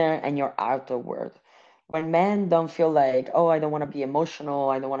your inner and your outer world. When men don't feel like, oh, I don't want to be emotional,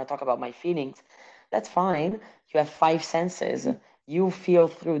 I don't want to talk about my feelings, that's fine. You have five senses, you feel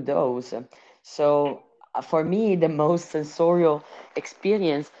through those. So for me, the most sensorial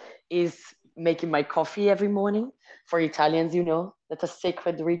experience is making my coffee every morning. For Italians, that's a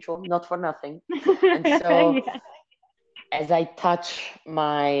sacred ritual, not for nothing. And so Yeah. as I touch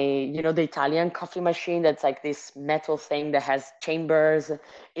my, the Italian coffee machine, that's like this metal thing that has chambers.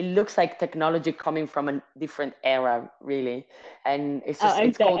 It looks like technology coming from a different era, really. And it's Oh, just,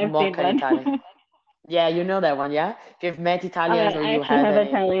 it's called I've seen mocha in one. Italian. Yeah, you know that one, yeah? If you've met Italians or I you actually had have any,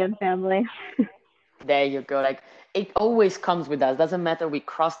 Italian family. there you go. Like it always comes with us. Doesn't matter we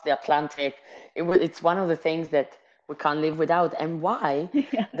cross the Atlantic. It's one of the things that we can't live without. And why?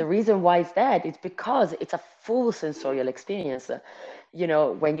 Yeah. The reason why is that it's because it's a full sensorial experience.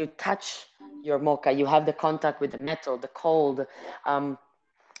 When you touch your mocha, you have the contact with the metal, the cold. Um,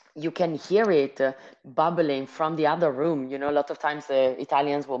 you can hear it bubbling from the other room. A lot of times the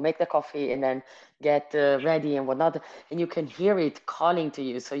Italians will make the coffee and then get ready and whatnot, and you can hear it calling to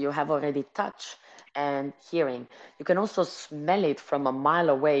you. So you have already touch and hearing. You can also smell it from a mile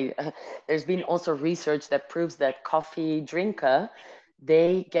away. There's been also research that proves that coffee drinker,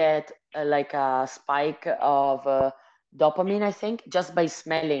 they get like a spike of dopamine, I think, just by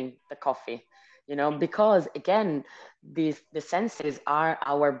smelling the coffee. Because again, the senses are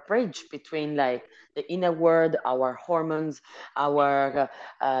our bridge between like the inner world, our hormones, our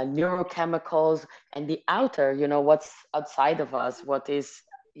neurochemicals, and the outer, what's outside of us, what is,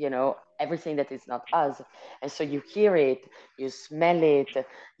 everything that is not us. And so you hear it, you smell it,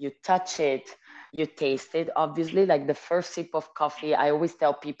 you touch it, you taste it. Obviously, like the first sip of coffee, I always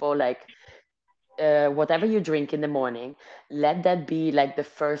tell people like whatever you drink in the morning, let that be like the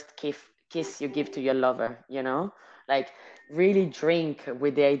first kiss you give to your lover, Like really drink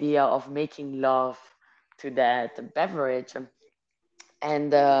with the idea of making love to that beverage.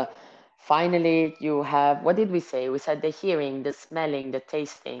 And finally, you have, what did we say? We said the hearing, the smelling, the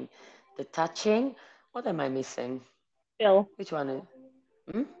tasting, the touching. What am I missing? Still. Which one is?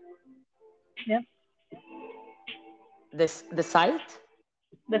 Hmm? Yep. The sight?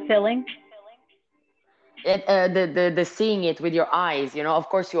 The filling. The seeing it with your eyes, of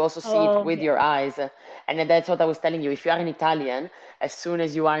course you also see it Oh, with yeah. your eyes, and then that's what I was telling you. If you are an Italian, as soon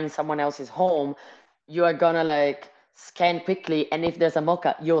as you are in someone else's home, you are gonna like scan quickly, and if there's a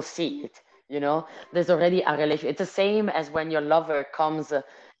mocha, you'll see it. There's already a relation. It's the same as when your lover comes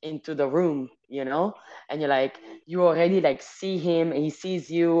into the room, and you already like see him, he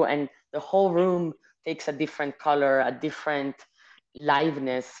sees you, and the whole room takes a different color, a different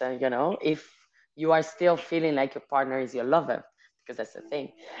liveness, if you are still feeling like your partner is your lover, because that's the thing.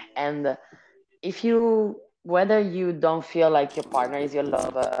 And if you, whether you don't feel like your partner is your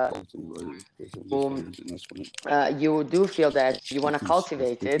lover, you do feel that you want to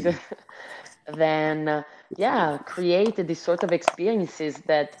cultivate it, then yeah, create these sort of experiences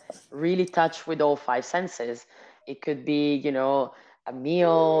that really touch with all five senses. It could be, a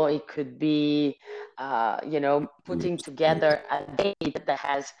meal. It could be, putting together a date that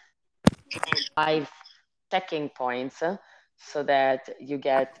has five checking points so that you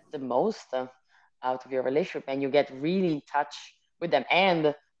get the most out of your relationship and you get really in touch with them.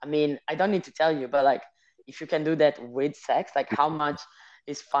 And I mean, I don't need to tell you, but like if you can do that with sex, like how much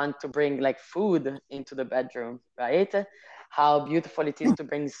is fun to bring like food into the bedroom, right? How beautiful it is to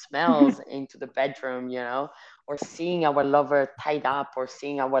bring smells into the bedroom, or seeing our lover tied up or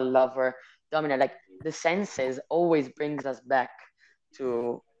seeing our lover dominate. Like the senses always brings us back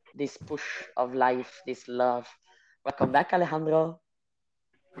to this push of life, this love. Welcome back, Alejandro.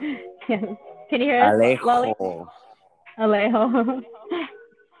 Yes. Can you hear us, Lolly? Alejo. Alejo.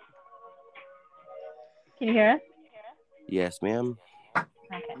 Can you hear us? Yes, ma'am.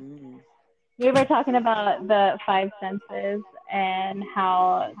 Okay. Mm. We were talking about the five senses and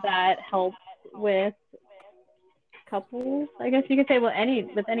how that helps with couples. I guess you could say, well,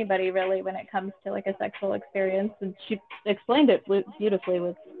 with anybody really when it comes to like a sexual experience. And she explained it beautifully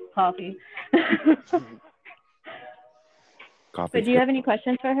with coffee. Coffee's But do you good. have any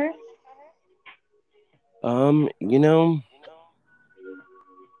questions for her? You know,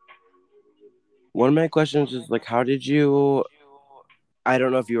 one of my questions is like, how did you? I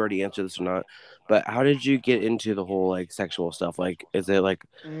don't know if you already answered this or not, but how did you get into the whole like sexual stuff? Like, is it like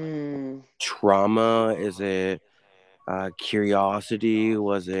Mm. trauma? Is it curiosity?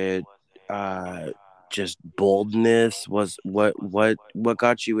 Was it uh, just boldness? Was what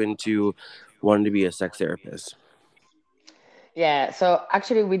got you into wanting to be a sex therapist? Yeah, so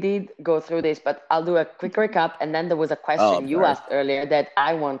actually we did go through this, but I'll do a quick recap. And then there was a Oh, question I'm you sorry. asked earlier that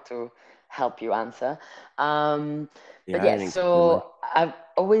I want to help you answer. Um, but Yeah, I yes, didn't consider my. so I've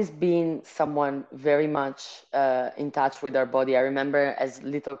always been someone very much in touch with our body. I remember as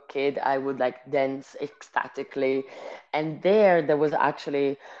little kid, I would like dance ecstatically. And there was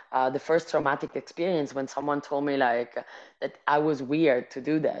actually the first traumatic experience when someone told me like that I was weird to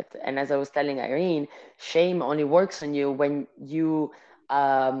do that. And as I was telling Irene, shame only works on you when you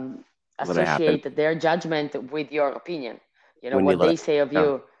Let it happen associate their judgment with your opinion. when you What let they it. say of Yeah.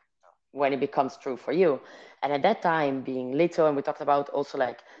 you when it becomes true for you. And at that time, being little, and we talked about also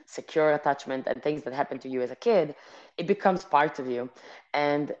like secure attachment and things that happen to you as a kid, it becomes part of you.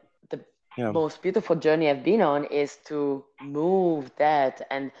 And the Yeah. most beautiful journey I've been on is to move that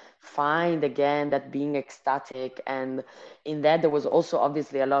and find again that being ecstatic. And in that, there was also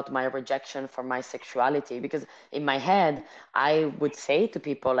obviously a lot of my rejection for my sexuality, because in my head, I would say to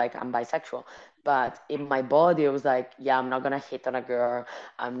people like I'm bisexual, but in my body, it was like, yeah, I'm not gonna hit on a girl.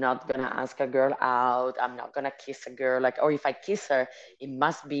 I'm not gonna ask a girl out. I'm not gonna kiss a girl. Like, or if I kiss her, it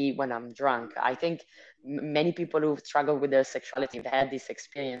must be when I'm drunk. I think many people who struggle with their sexuality have had this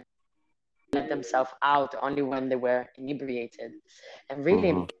experience, let themselves out only when they were inebriated. And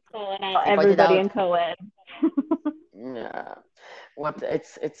really, Hmm. Calling out I pointed everybody in out, co-ed. yeah, what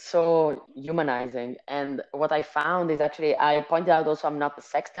it's so humanizing. And what I found is actually, I pointed out also I'm not a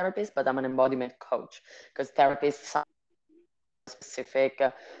sex therapist, but I'm an embodiment coach, because therapists specific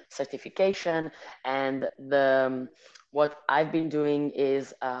certification. And what I've been doing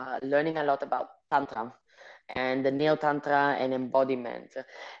is learning a lot about tantra and the neo tantra and embodiment.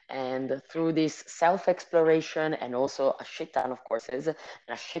 And through this self exploration and also a shit ton of courses and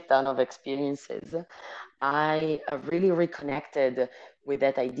a shit ton of experiences, I really reconnected with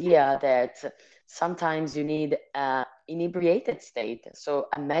that idea that sometimes you need an inebriated state, so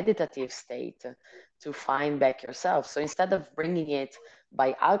a meditative state to find back yourself. So instead of bringing it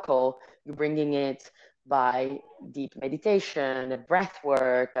by alcohol, you're bringing it by deep meditation, breath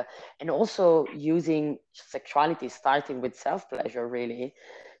work, and also using sexuality, starting with self pleasure, really,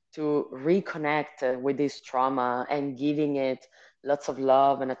 to reconnect with this trauma and giving it lots of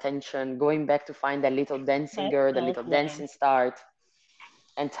love and attention, going back to find that little dancing That's girl, that so little sweet. dancing start,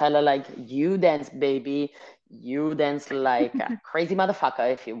 and tell her like, you dance, baby, you dance like a crazy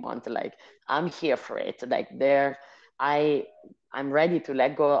motherfucker if you want. Like, I'm here for it. Like, there, I I'm ready to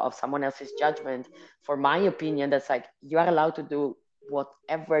let go of someone else's judgment for my opinion. That's like, you are allowed to do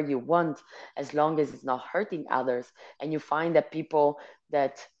whatever you want as long as it's not hurting others. And you find that people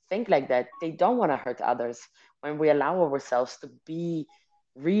that think like that, they don't want to hurt others. When we allow ourselves to be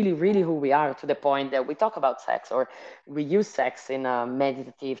really, really who we are, to the point that we talk about sex or we use sex in a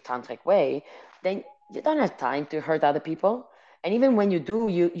meditative tantric way, then you don't have time to hurt other people. And even when you do,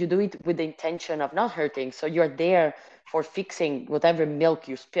 you do it with the intention of not hurting. So you're there for fixing whatever milk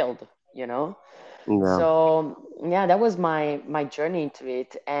you spilled, you know? Yeah. So yeah, that was my journey into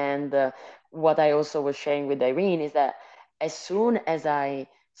it. And what I also was sharing with Irene is that as soon as I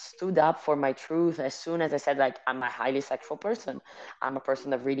stood up for my truth, as soon as I said like I'm a highly sexual person, I'm a person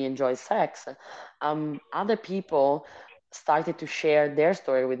that really enjoys sex, other people started to share their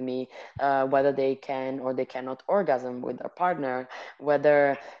story with me, whether they can or they cannot orgasm with their partner,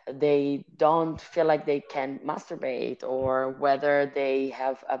 whether they don't feel like they can masturbate, or whether they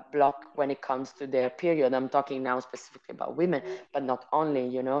have a block when it comes to their period. I'm talking now specifically about women, but not only,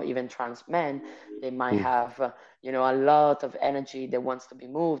 even trans men, they might Mm. have, a lot of energy that wants to be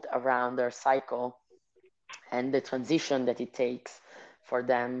moved around their cycle and the transition that it takes for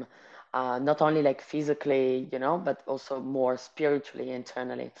them. Not only like physically, but also more spiritually,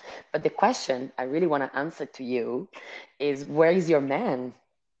 internally. But the question I really want to answer to you is, where is your man?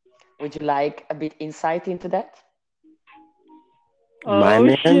 Would you like a bit insight into that? My Oh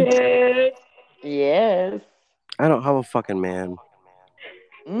man? shit. Yes. I don't have a fucking man.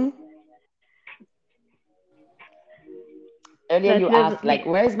 Mm? Earlier That you doesn't asked, like,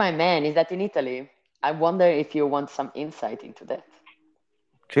 mean. where is my man? Is that in Italy? I wonder if you want some insight into that.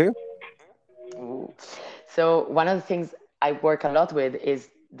 True? Ooh. So one of the things I work a lot with is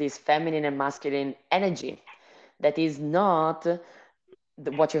this feminine and masculine energy that is not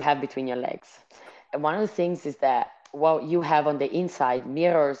what you have between your legs. And one of the things is that what you have on the inside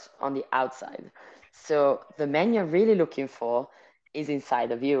mirrors on the outside. So the man you're really looking for is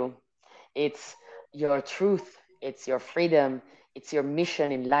inside of you. It's your truth, it's your freedom, it's your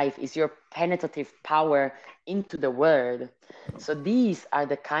mission in life, it's your penetrative power into the world. So these are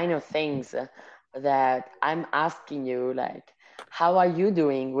the kind of things that I'm asking you, like, how are you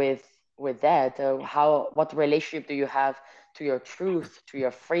doing with that? What relationship do you have to your truth, to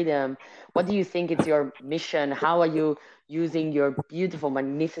your freedom? What do you think is your mission? How are you using your beautiful,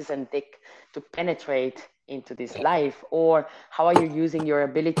 magnificent dick to penetrate into this life? Or how are you using your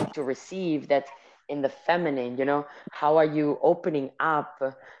ability to receive that in the feminine? How are you opening up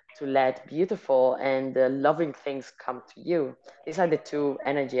to let beautiful and loving things come to you? These are the two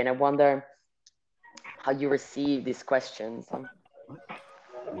energy, and I wonder how you receive these questions. Man?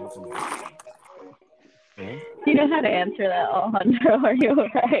 You know how to answer that, Alejandro. Are you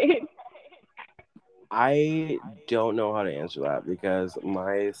alright? I don't know how to answer that because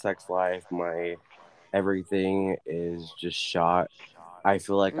my sex life, my everything is just shot. I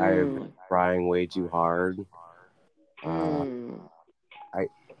feel like I've been Mm. trying way too hard. Uh, Mm. I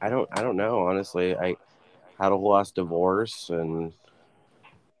I don't know honestly. I had a whole ass divorce and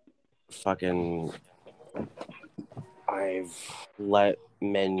fucking I've let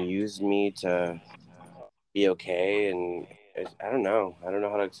men use me to be okay, and I don't know. I don't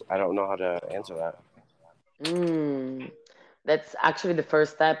know how to answer that. Mm. That's actually the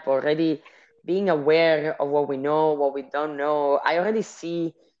first step already, being aware of what we know, what we don't know. I already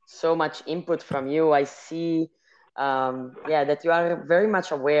see so much input from you. I see, yeah, that you are very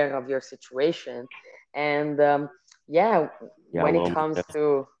much aware of your situation. And yeah, Yeah, when it comes loneliness.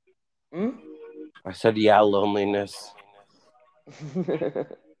 to, hmm? I said yeah, loneliness.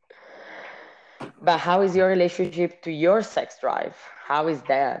 But how is your relationship to your sex drive? How is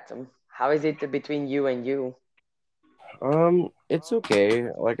that? How is it between you and you? It's okay.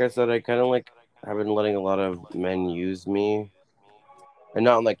 Like I said, I kind of like have been letting a lot of men use me, and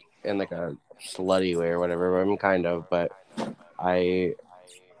not in like a slutty way or whatever. I'm kind of, but I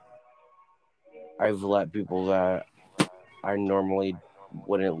I've let people that I normally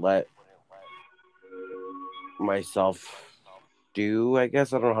wouldn't let myself do. I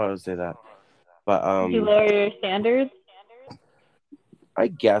guess I don't know how to say that, but Did you lower your standards? I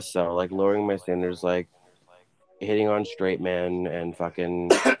guess so. Like lowering my standards, like hitting on straight men and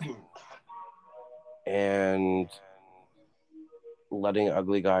fucking and letting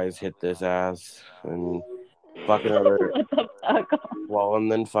ugly guys hit this ass and fucking other What the fuck? well,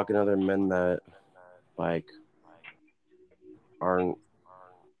 and then fucking other men that like aren't.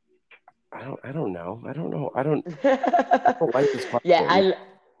 I don't know. I don't like this Yeah, question.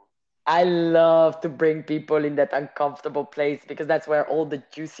 I love to bring people in that uncomfortable place because that's where all the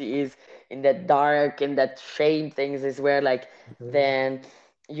juicy is, in that dark, in that shame things is where like then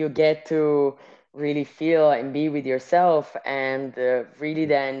you get to really feel and be with yourself and really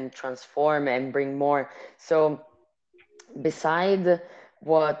then transform and bring more. So beside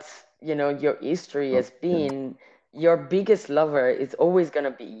what your history has been, your biggest lover is always going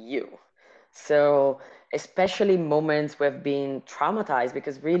to be you. So especially moments we've been traumatized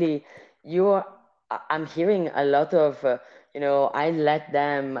because really you are, I'm hearing a lot of I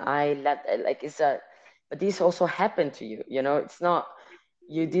let like it's a but this also happened to you. It's not,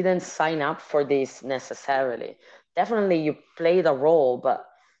 you didn't sign up for this necessarily. Definitely you played a role, but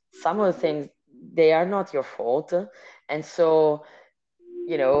some of the things, they are not your fault. And so,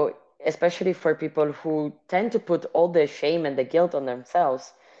 especially for people who tend to put all the shame and the guilt on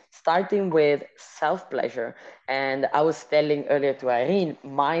themselves, starting with self pleasure. And I was telling earlier to Irene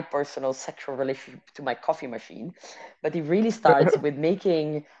my personal sexual relationship to my coffee machine, but it really starts with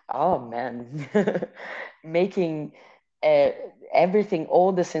making, oh man, making uh, everything,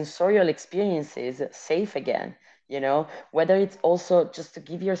 all the sensorial experiences safe again. Whether it's also just to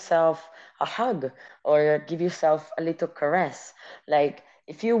give yourself a hug or give yourself a little caress. Like,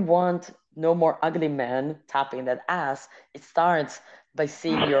 if you want no more ugly men tapping that ass, it starts by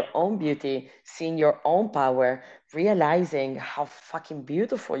seeing your own beauty, seeing your own power, realizing how fucking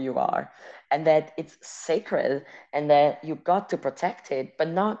beautiful you are, and that it's sacred and that you got to protect it, but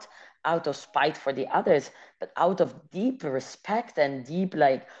not out of spite for the others, but out of deep respect and deep,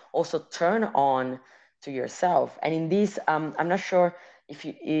 like, also turn on to yourself. And in this, I'm not sure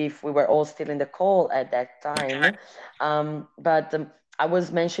if we were all still in the call at that time, but I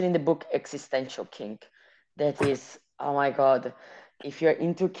was mentioning the book Existential Kink. That is, oh my God, if you're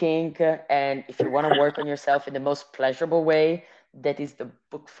into kink and if you want to work on yourself in the most pleasurable way, that is the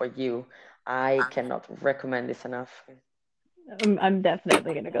book for you. I cannot recommend this enough. I'm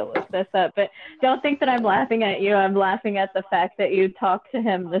definitely gonna go look this up, but don't think that I'm laughing at you. I'm laughing at the fact that you talk to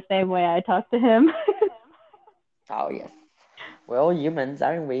him the same way I talk to him. Oh, yes. We're all humans,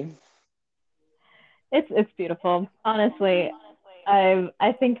 aren't we? It's beautiful. Honestly,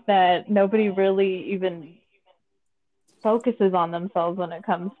 I think that nobody really even focuses on themselves when it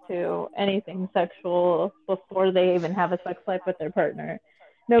comes to anything sexual before they even have a sex life with their partner.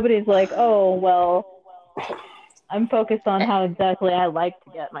 Nobody's like, oh well, I'm focused on how exactly I like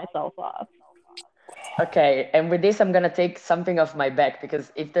to get myself off. Okay, and with this, I'm gonna take something off my back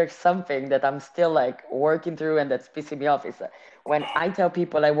because if there's something that I'm still like working through and that's pissing me off is that when I tell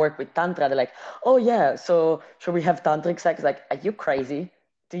people I work with Tantra, they're like, oh yeah, so should we have tantric sex? Like, are you crazy?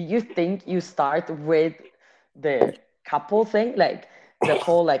 Do you think you start with the couple thing? Like, the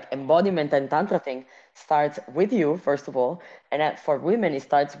whole like embodiment and Tantra thing starts with you, first of all. And for women, it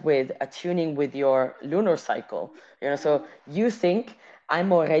starts with attuning with your lunar cycle. So you think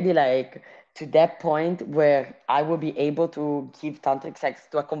I'm already like to that point where I will be able to give tantric sex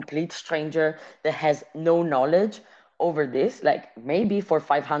to a complete stranger that has no knowledge over this, like maybe for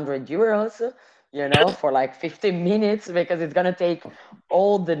 500 euros, for like 15 minutes, because it's gonna take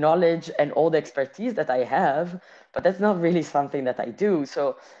all the knowledge and all the expertise that I have, but that's not really something that I do.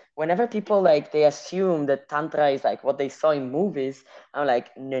 So whenever people like they assume that tantra is like what they saw in movies, I'm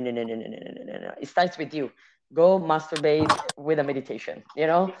like, no, no, no, no, no, no, no, no, no, no. It starts with you. Go masturbate with a meditation,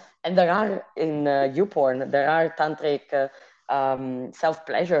 and there are in YouPorn, there are tantric self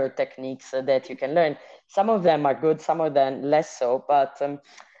pleasure techniques that you can learn. Some of them are good, some of them less so, but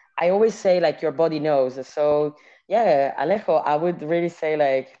I always say like your body knows. So yeah, Alejo, I would really say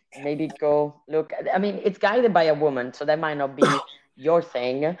like maybe go look. I mean, it's guided by a woman, so that might not be your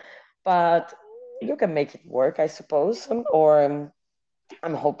thing, but you can make it work, I suppose. Or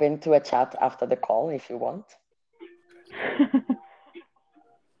I'm hoping to a chat after the call if you want.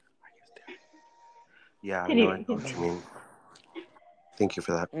 Yeah, Can no, you I know can, what you mean. Thank you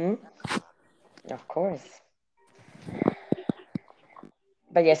for that. Mm, of course.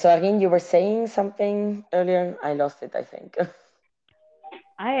 But yeah, so Arin, you were saying something earlier. I lost it, I think.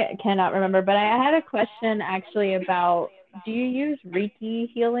 I cannot remember, but I had a question actually about, do you use Reiki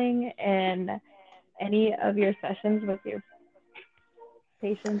healing in any of your sessions with your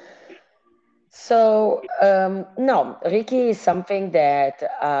patients? So no, Reiki is something that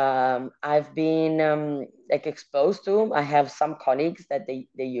I've been like exposed to. I have some colleagues that they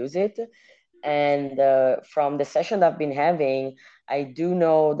use it, and from the session I've been having, I do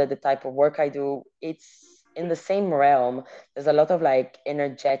know that the type of work I do, it's in the same realm. There's a lot of like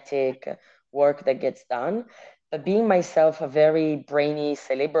energetic work that gets done. But being myself a very brainy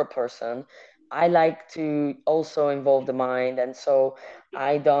cerebral person, I like to also involve the mind. And so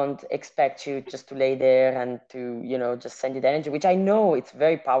I don't expect you just to lay there and to, just send it energy, which I know it's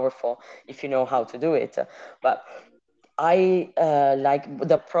very powerful if you know how to do it. But I like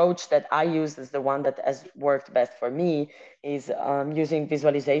the approach that I use is the one that has worked best for me is using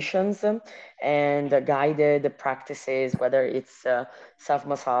visualizations and guided practices, whether it's self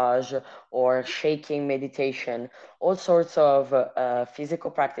massage or shaking meditation, all sorts of physical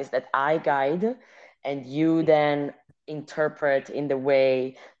practice that I guide, and you then interpret in the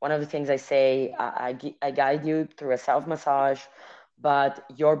way. One of the things I say, I guide you through a self massage, but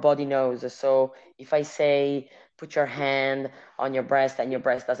your body knows. So if I say, put your hand on your breast and your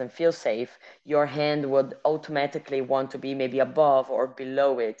breast doesn't feel safe, your hand would automatically want to be maybe above or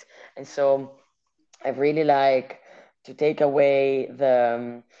below it. And so I really like to take away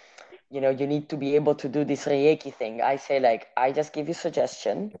the, you need to be able to do this Reiki thing. I say, like, I just give you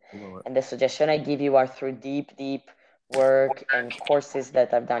suggestion, You know what? and the suggestion I give you are through deep, deep work and courses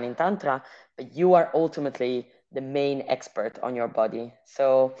that I've done in Tantra, but you are ultimately the main expert on your body.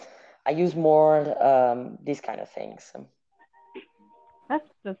 So I use more these kind of things.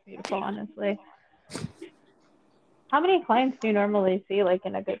 That's beautiful, honestly. How many clients do you normally see like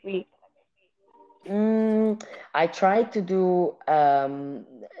in a good week? Mm, I try to do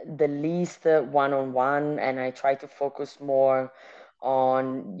the least one-on-one, and I try to focus more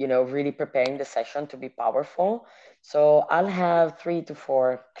on, really preparing the session to be powerful. So I'll have 3 to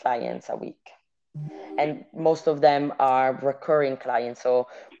 4 clients a week, and most of them are recurring clients. So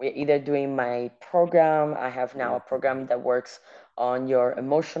we're either doing my program. I have now a program that works on your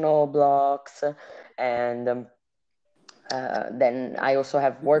emotional blocks, and then I also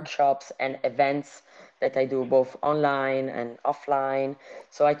have workshops and events that I do both online and offline.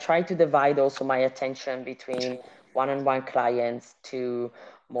 So I try to divide also my attention between one-on-one clients to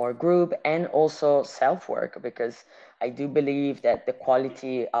more group and also self-work, because I do believe that the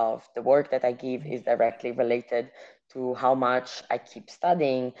quality of the work that I give is directly related to how much I keep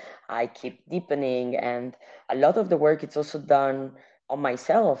studying, I keep deepening, and a lot of the work it's also done on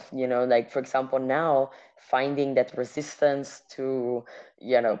myself, like for example now finding that resistance to,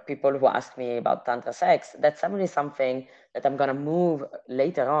 people who ask me about tantra sex, that's certainly something that I'm going to move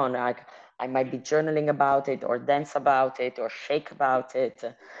later on. Like I might be journaling about it or dance about it or shake about it,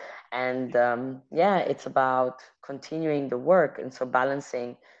 and yeah, it's about continuing the work, and so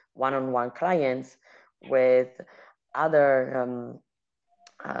balancing one-on-one clients with other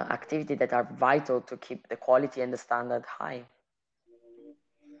activity that are vital to keep the quality and the standard high.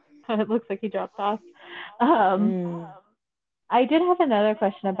 It looks like he dropped off. Um, Mm. I did have another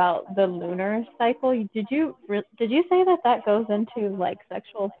question about the lunar cycle. Did you say that that goes into like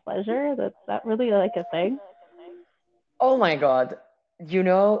sexual pleasure? That's that really like a thing? Oh my God.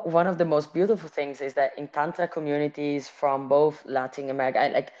 One of the most beautiful things is that in Tantra communities from both Latin America,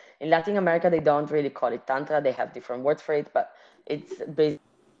 like in Latin America, they don't really call it Tantra. They have different words for it, but it's basically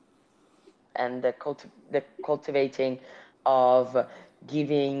and the cultivating of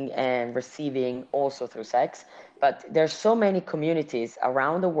giving and receiving also through sex. But there's so many communities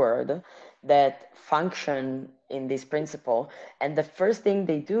around the world that function in this principle. And the first thing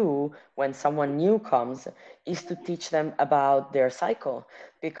they do when someone new comes is to teach them about their cycle,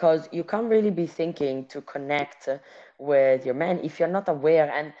 because you can't really be thinking to connect with your man if you're not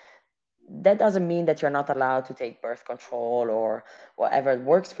aware. And that doesn't mean that you're not allowed to take birth control or whatever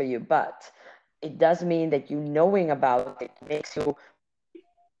works for you, but it does mean that you knowing about it makes you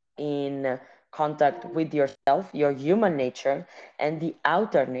more in contact with yourself, your human nature, and the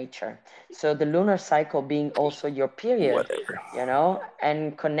outer nature. So the lunar cycle being also your period, Whatever.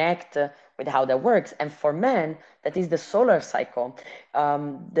 and connect with how that works. And for men, that is the solar cycle.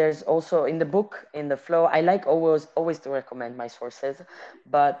 There's also in the book, in the flow, I like always to recommend my sources,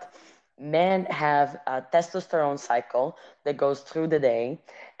 but men have a testosterone cycle that goes through the day,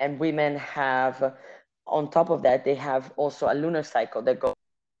 and women have, on top of that, they have also a lunar cycle that goes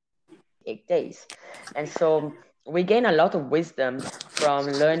 8 days. And so we gain a lot of wisdom from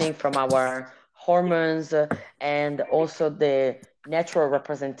learning from our hormones, and also the natural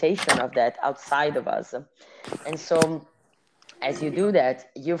representation of that outside of us. And so as you do that,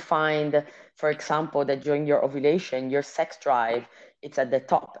 you find, for example, that during your ovulation, your sex drive, it's at the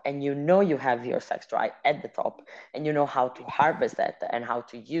top, and you know you have your sex drive at the top, and you know how to harvest that and how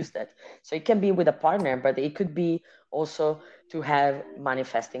to use that. So it can be with a partner, but it could be also to have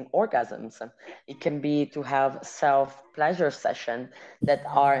manifesting orgasms. It can be to have self pleasure session that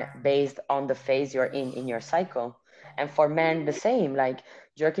are based on the phase you're in your cycle. And for men, the same, like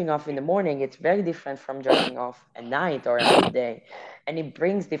jerking off in the morning, it's very different from jerking off at night or at midday. And it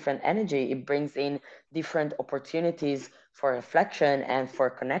brings different energy, it brings in different opportunities for reflection and for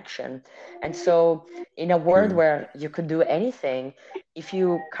connection. And so, in a world Hmm. where you could do anything, if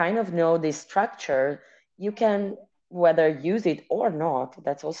you kind of know this structure, you can whether use it or not,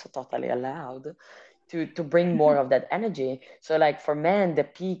 that's also totally allowed to bring more of that energy. So like for men, the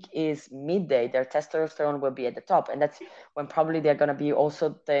peak is midday. Their testosterone will be at the top, and that's when probably they're gonna be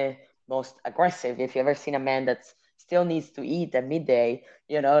also the most aggressive. If you ever seen a man that still needs to eat at midday,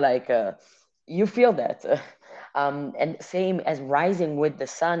 like you feel that. And same as rising with the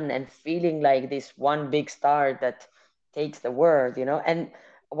sun and feeling like this one big star that takes the world. And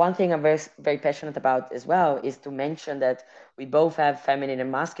one thing I'm very, very passionate about as well is to mention that we both have feminine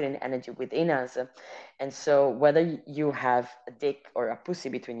and masculine energy within us. And so, whether you have a dick or a pussy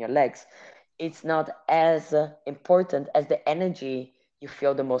between your legs, it's not as important as the energy you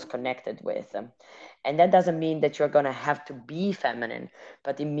feel the most connected with. And that doesn't mean that you're going to have to be feminine,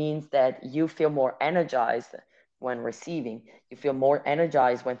 but it means that you feel more energized when receiving. You feel more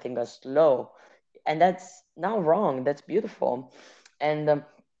energized when things are slow. And that's not wrong, that's beautiful. And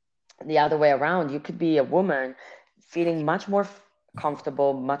the other way around, you could be a woman feeling much more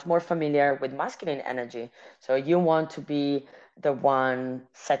comfortable, much more familiar with masculine energy. So you want to be the one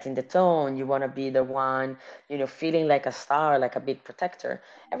setting the tone, you want to be the one, feeling like a star, like a big protector.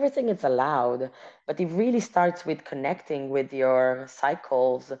 Everything is allowed, but it really starts with connecting with your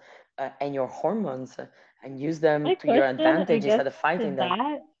cycles and your hormones, and use them My to your question, I advantage guess, instead of to fighting them.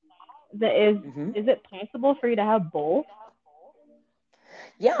 that, that Hmm. is it possible for you to have both?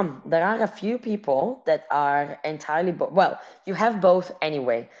 Yeah, there are a few people that are entirely well, you have both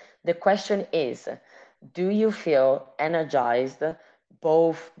anyway. The question is, do you feel energized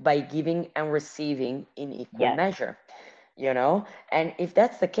both by giving and receiving in equal Yes. measure? And if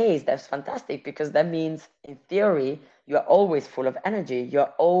that's the case, that's fantastic, because that means in theory you're always full of energy.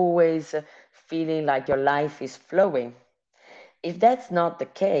 You're always feeling like your life is flowing. If that's not the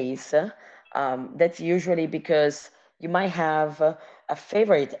case, that's usually because you might have a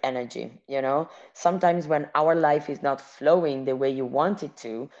favorite energy. Sometimes when our life is not flowing the way you want it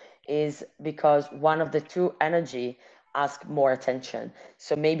to, is because one of the two energy ask more attention.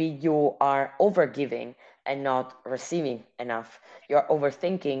 So maybe you are overgiving and not receiving enough. You're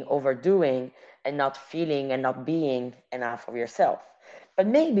overthinking, overdoing, and not feeling and not being enough of yourself. But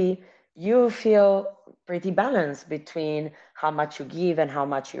maybe you feel pretty balanced between how much you give and how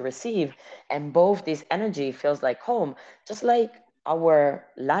much you receive, and both this energy feels like home, just like our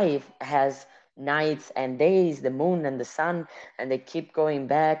life has nights and days, the moon and the sun, and they keep going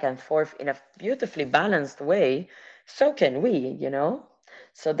back and forth in a beautifully balanced way. So can we.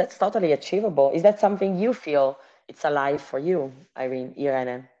 So that's totally achievable. Is that something you feel it's alive for you, Irene?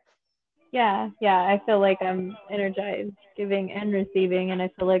 Yeah, yeah. I feel like I'm energized giving and receiving, and I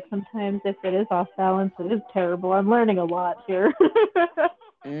feel like sometimes if it is off balance, it is terrible. I'm learning a lot here.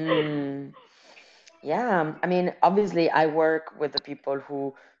 Mm. Yeah, I mean, obviously, I work with the people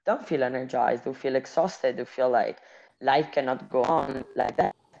who don't feel energized, who feel exhausted, who feel like life cannot go on like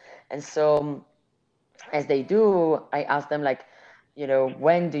that. And so as they do, I ask them like,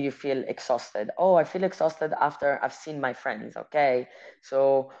 when do you feel exhausted? Oh, I feel exhausted after I've seen my friends. Okay,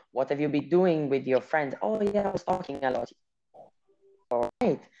 so what have you been doing with your friends? Oh yeah, I was talking a lot.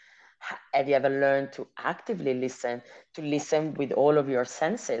 Right. Have you ever learned to actively listen, to listen with all of your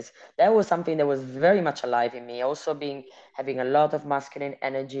senses? That was something that was very much alive in me. Also being having a lot of masculine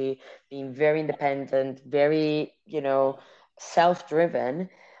energy, being very independent, very, self-driven.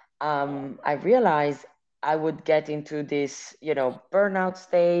 I realized I would get into this, burnout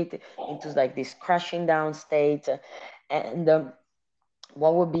state, into like this crashing down state. And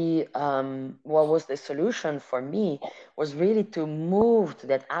what was the solution for me was really to move to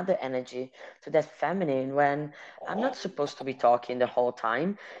that other energy, to that feminine, when I'm not supposed to be talking the whole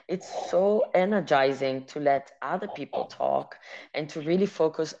time. It's so energizing to let other people talk and to really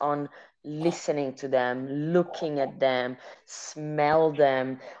focus on listening to them, looking at them, smell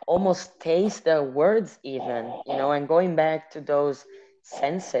them, almost taste their words even, and going back to those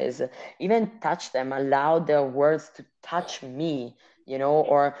senses, even touch them, allow their words to touch me,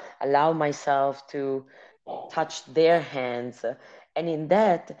 or allow myself to touch their hands. And in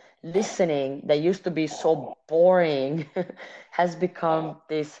that, listening that used to be so boring has become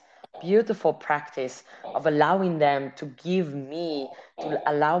this beautiful practice of allowing them to give me, to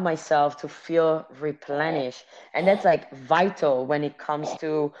allow myself to feel replenished. And that's like vital when it comes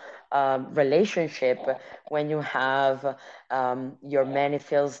to relationship, when you have your man, it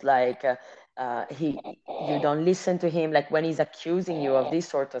feels like he you don't listen to him, like when he's accusing you of these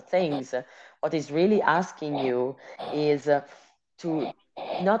sort of things. What he's really asking you is to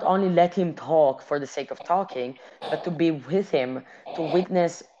not only let him talk for the sake of talking, but to be with him, to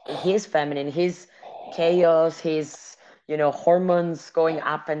witness his feminine, his chaos, his hormones going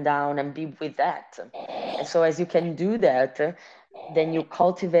up and down, and be with that. And so as you can do that, then you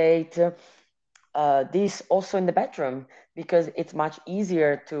cultivate this also in the bedroom, because it's much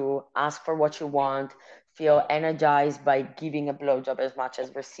easier to ask for what you want, feel energized by giving a blowjob as much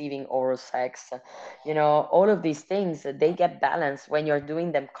as receiving oral sex. All of these things, they get balanced when you're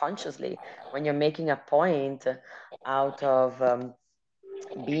doing them consciously, when you're making a point out of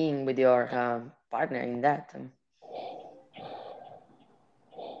being with your partner in that.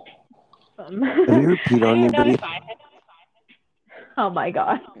 Have you ever I peed don't on even know anybody? if I. Oh my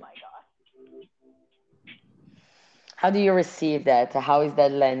god. How do you receive that? How is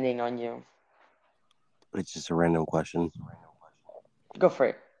that landing on you? It's just a random question. Go for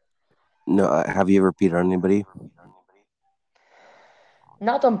it. No, have you ever peed on anybody?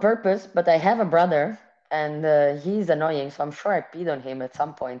 Not on purpose, but I have a brother, and he's annoying, so I'm sure I peed on him at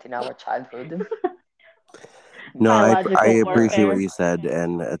some point in our childhood. No, I Biological appreciate what warfare. you said,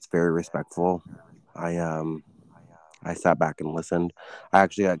 and it's very respectful. I I sat back and listened. I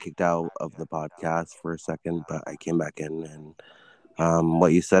actually got kicked out of the podcast for a second, but I came back in, and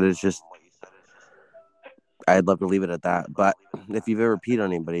what you said is just I'd love to leave it at that. But if you've ever peed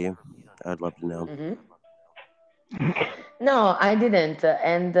on anybody, I'd love to know. Hmm. No, I didn't,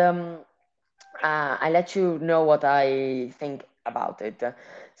 and I let you know what I think about it.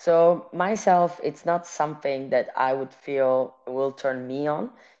 So myself, it's not something that I would feel will turn me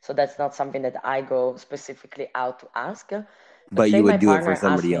on. So that's not something that I go specifically out to ask. But But you say my would do it for partner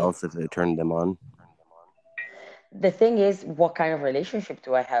asks somebody me, else if it turned them on. the thing is, what kind of relationship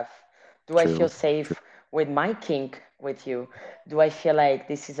do I have? Do I feel True. safe with my kink with you? Do I feel like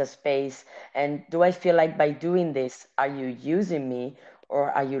this is a space? And do I feel like by doing this, are you using me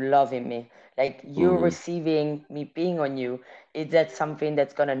or are you loving me? Like you Mm-hmm. receiving me being on you, is that something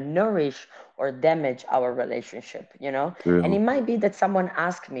that's going to nourish or damage our relationship, And it True. might be that someone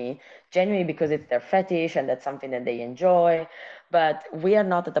asks me genuinely because it's their fetish and that's something that they enjoy, but we are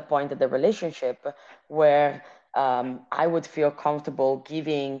not at the point of the relationship where I would feel comfortable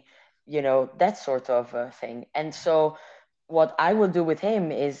giving, that sort of thing. And so, what I will do with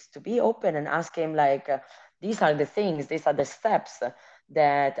him is to be open and ask him, like, these are the things, these are the steps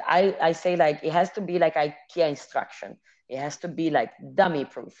that I say, like, it has to be like IKEA instruction, it has to be like dummy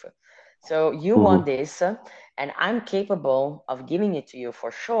proof. So, you Mm-hmm. want this, and I'm capable of giving it to you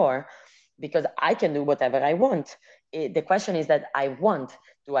for sure because I can do whatever I want. The question is that I want.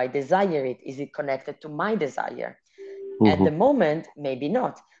 Do I desire it? Is it connected to my desire? At Mm-hmm. the moment, maybe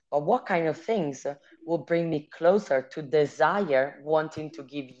not. But what kind of things will bring me closer to desire wanting to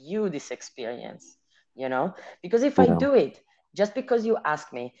give you this experience? You know? Because if I Yeah. do it, just because you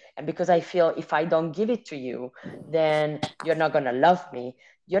ask me, and because I feel if I don't give it to you, then you're not going to love me.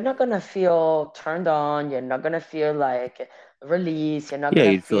 You're not going to feel turned on. You're not going to feel like release. You're not Yeah, gonna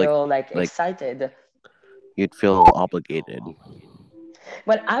you'd feel feel like like excited. you'd feel obligated.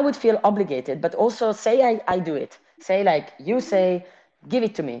 Well, I would feel obligated, but also say I do it. Say like you say, give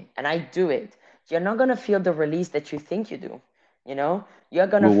it to me, and I do it. You're not gonna feel the release that you think you do. You know, you're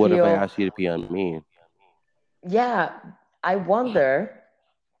gonna Well, what if I feel, asked you to pee on me? yeah. I wonder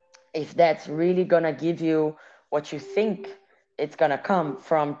if that's really gonna give you what you think it's gonna come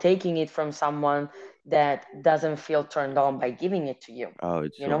from taking it from someone that doesn't feel turned on by giving it to you. Oh,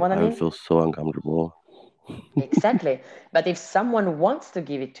 it's You know so what I I would mean? feel so uncomfortable. Exactly. But if someone wants to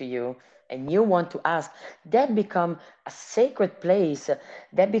give it to you and you want to ask, that become a sacred place.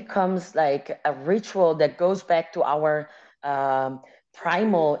 That becomes like a ritual that goes back to our um,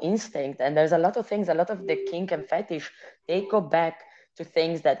 primal instinct. And there's a lot of things, a lot of the kink and fetish, they go back to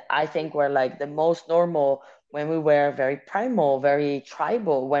things that I think were like the most normal when we were very primal, very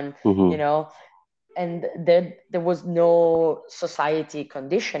tribal, when, you Hmm. know, and there was no society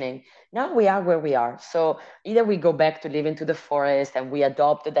conditioning. Now we are where we are, so either we go back to live into the forest and we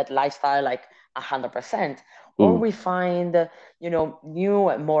adopted that lifestyle like 100%, or Hmm. we find new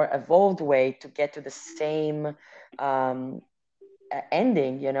and more evolved way to get to the same um,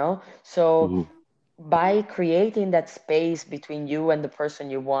 ending, so Hmm. by creating that space between you and the person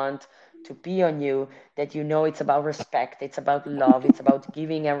you want to be on you, that it's about respect, it's about love, it's about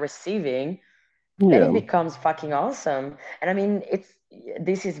giving and receiving, then it Yeah. becomes fucking awesome. And I mean,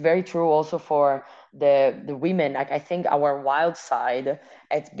 this is very true also for the women. Like I think our wild side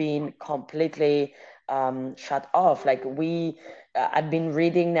has been completely shut off. Like I've been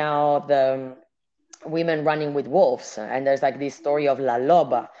reading now the women running with wolves, and there's like this story of La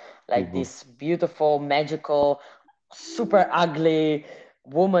Loba, like Hmm. this beautiful, magical, super ugly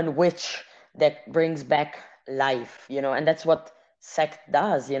woman witch that brings back life, and that's what sect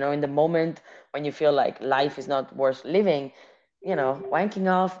does, in the moment when you feel like life is not worth living, wanking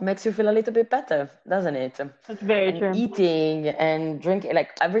off makes you feel a little bit better, doesn't it? That's very And true. eating and drinking,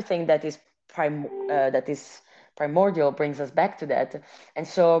 like everything that is primordial brings us back to that. And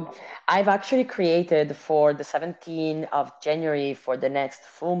so I've actually created for the 17th of January, for the next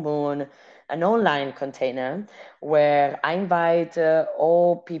full moon, an online container where I invite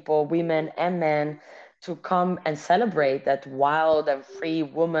all people, women and men, to come and celebrate that wild and free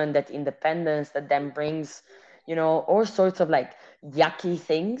woman, that independence that then brings, all sorts of like yucky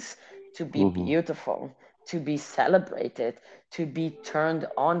things to be Hmm. beautiful, to be celebrated, to be turned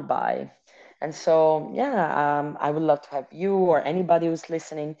on by. And so, yeah, I would love to have you or anybody who's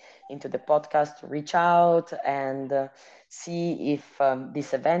listening into the podcast to reach out and see if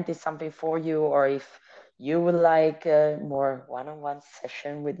this event is something for you, or if you would like more one-on-one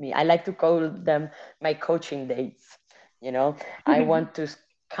session with me. I like to call them my coaching dates. I want to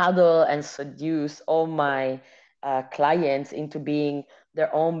cuddle and seduce all my clients into being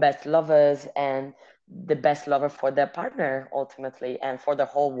their own best lovers and the best lover for their partner ultimately and for the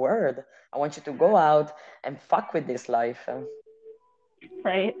whole world. I want you to go out and fuck with this life.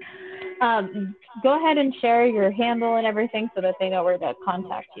 Right. Go ahead and share your handle and everything so that they know where to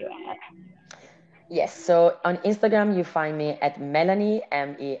contact you at. Yes, so on Instagram you find me at Melanie,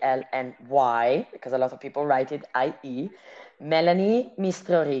 Melny, because a lot of people write it IE, Melanie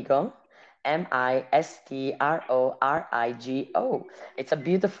Mistrorigo, Mistrorigo. It's a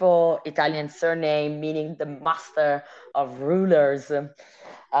beautiful Italian surname meaning the master of rulers.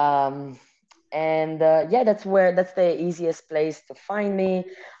 Um, and yeah, that's the easiest place to find me.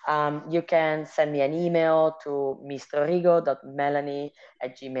 You can send me an email to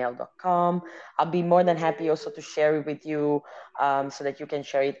mistrorigo.melanie@gmail.com. I'll be more than happy also to share it with you, so that you can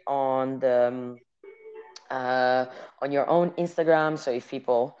share it uh, on your own Instagram. So if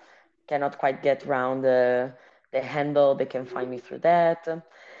people cannot quite get around the handle, they can find me through that.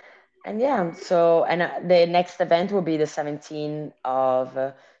 And yeah, so the next event will be the 17th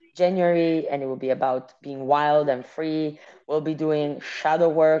of January, and it will be about being wild and free. We'll be doing shadow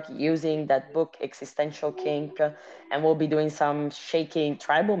work using that book Existential Kink, and we'll be doing some shaking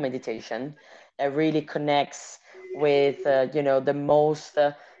tribal meditation that really connects with the most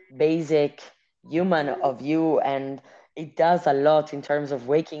basic human of you, and it does a lot in terms of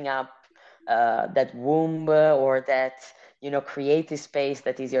waking up that womb, or that creative space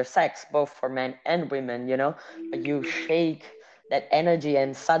that is your sex, both for men and women. You shake that energy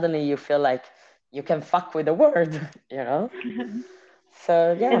and suddenly you feel like you can fuck with the word. you know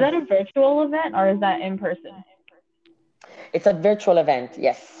so Is yeah, that a virtual event or is that in person? it's a virtual event,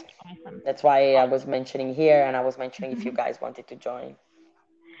 yes. Awesome. That's why I was Awesome. mentioning here, and I was mentioning if you guys wanted to join.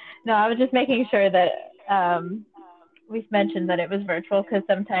 No, I was just making sure that um, we've mentioned that it was virtual because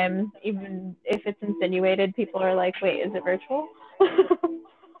sometimes even if it's insinuated, people are like, "Wait, is it virtual?"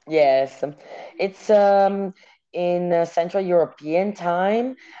 Yes, it's in Central European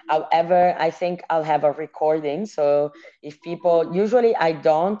time. However, I think I'll have a recording. So if people, usually I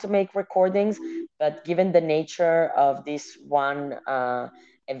don't make recordings, but given the nature of this one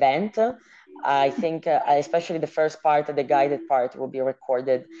event, I think especially the first part, the guided part, will be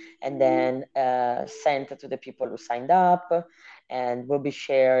recorded and then sent to the people who signed up, and will be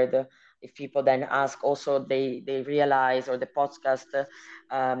shared. If people then ask, also they realize, or the podcast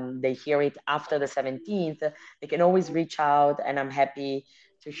they hear it after the 17th, they can always reach out, and I'm happy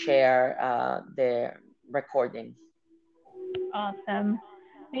to share the recording. Awesome.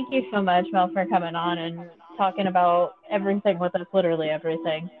 Thank you so much, Mel, for coming on and talking about everything with us, literally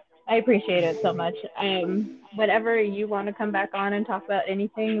everything. I appreciate it so much. Whenever you want to come back on and talk about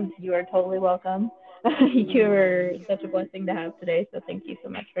anything, you are totally welcome. You're such a blessing to have today, so thank you so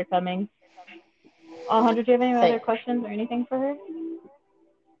much for coming. Alejandro, do you have any other Thank. questions or anything for her?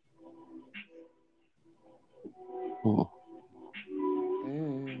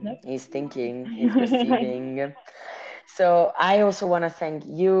 Hmm. Nope. He's thinking, he's receiving. So I also want to thank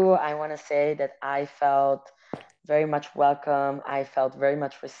you. I want to say that I felt very much welcome. I felt very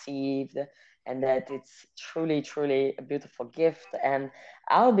much received, and that it's truly, truly a beautiful gift. And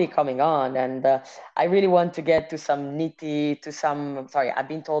I'll be coming on, and I really want to get to some nitty, to some. Sorry, I've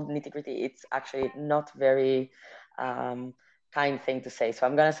been told nitty gritty. It's actually not very um, kind thing to say. So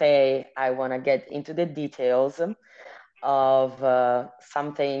I'm gonna say I want to get into the details of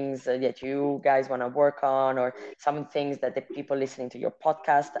some things that you guys want to work on, or some things that the people listening to your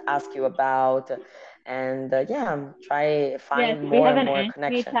podcast ask you about, and yeah, try Yes, find we more have and an more Ask Me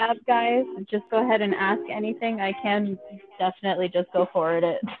connection. tab, guys. Just go ahead and ask anything. I can definitely just go forward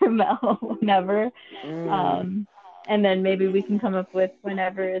it to Mel whenever. Mm, Um, and then maybe we can come up with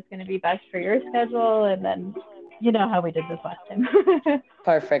whenever it's going to be best for your schedule. And then you know how we did this last time.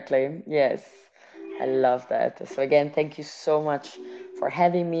 perfectly, yes. I love that. So again, thank you so much for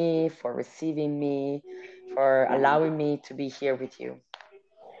having me, for receiving me, for allowing me to be here with you.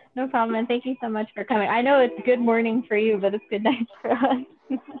 No problem. And thank you so much for coming. I know it's good morning for you, but it's good night for us.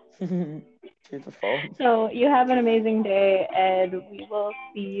 Beautiful. So you have an amazing day, and we will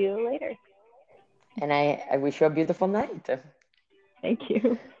see you later. And I wish you a beautiful night. Thank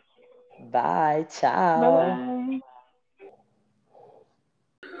you. Bye. Bye Ciao. bye.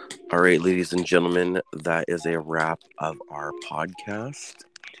 All right, ladies and gentlemen, that is a wrap of our podcast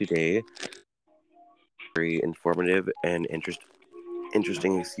today. Very informative and interesting.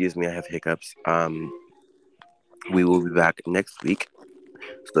 Excuse me, I have hiccups. We will be back next week,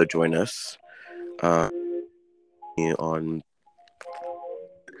 so join us on.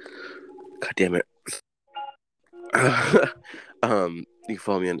 God damn it. You can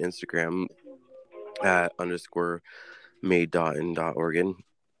follow me on Instagram at underscore made dot in dot organ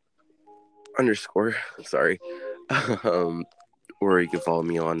underscore. Sorry. Um, or you can follow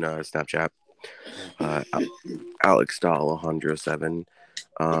me on Snapchat, uh, Alex.Alejandro7.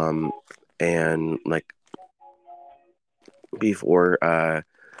 And like before, let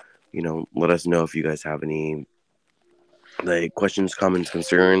us know if you guys have any like questions, comments,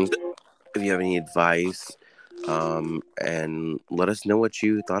 concerns. If you have any advice, and let us know what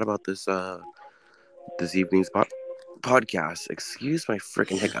you thought about this evening's podcast. Excuse my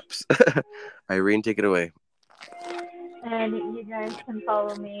freaking hiccups. Irene, take it away. And you guys can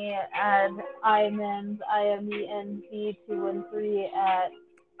follow me at IMENZ213 at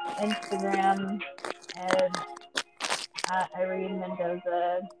Instagram and at Irene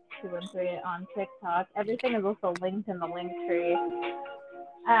Mendoza 213 on TikTok. Everything is also linked in the link tree.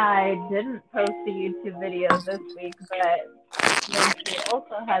 I didn't post the YouTube video this week, but Linktree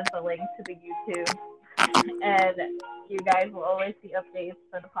also has the link to the YouTube, and you guys will always see updates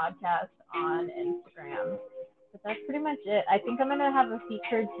for the podcast on Instagram. But that's pretty much it. I think I'm gonna have a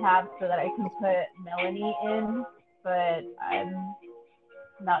featured tab so that I can put Melanie in, but I'm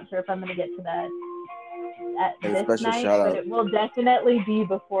not sure if I'm gonna get to that at And this special night. shout But out, it will definitely be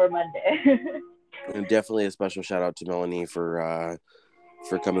before Monday. and definitely a special shout out to Melanie for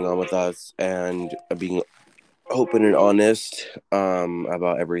coming on with us and being open and honest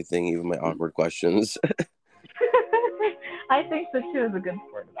about everything, even my awkward questions. I think that she was a good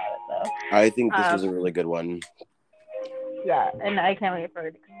sport about it, I think though. this was a really good one. Yeah, and I can't wait for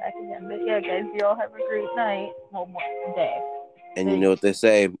her to come back again. But yeah, guys, you all have a great night. Well, day. And you Peace. know what they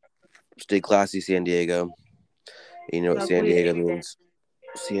say: stay classy, San Diego. And you know what Smoke San weed Diego every day. means?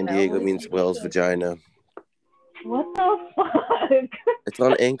 San Sell Diego weed means every whale's day. vagina. What the fuck? It's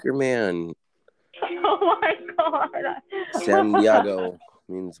on Anchorman. Oh my god. San Diego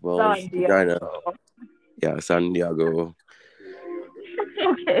means Will's San vagina. Diego. Yeah, San Diego.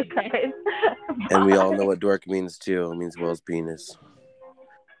 Okay, guys. And we all know Bye. what dork means too. It means Will's penis.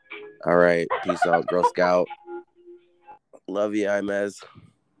 All right. Peace out, Girl Scout. Love you, Imez.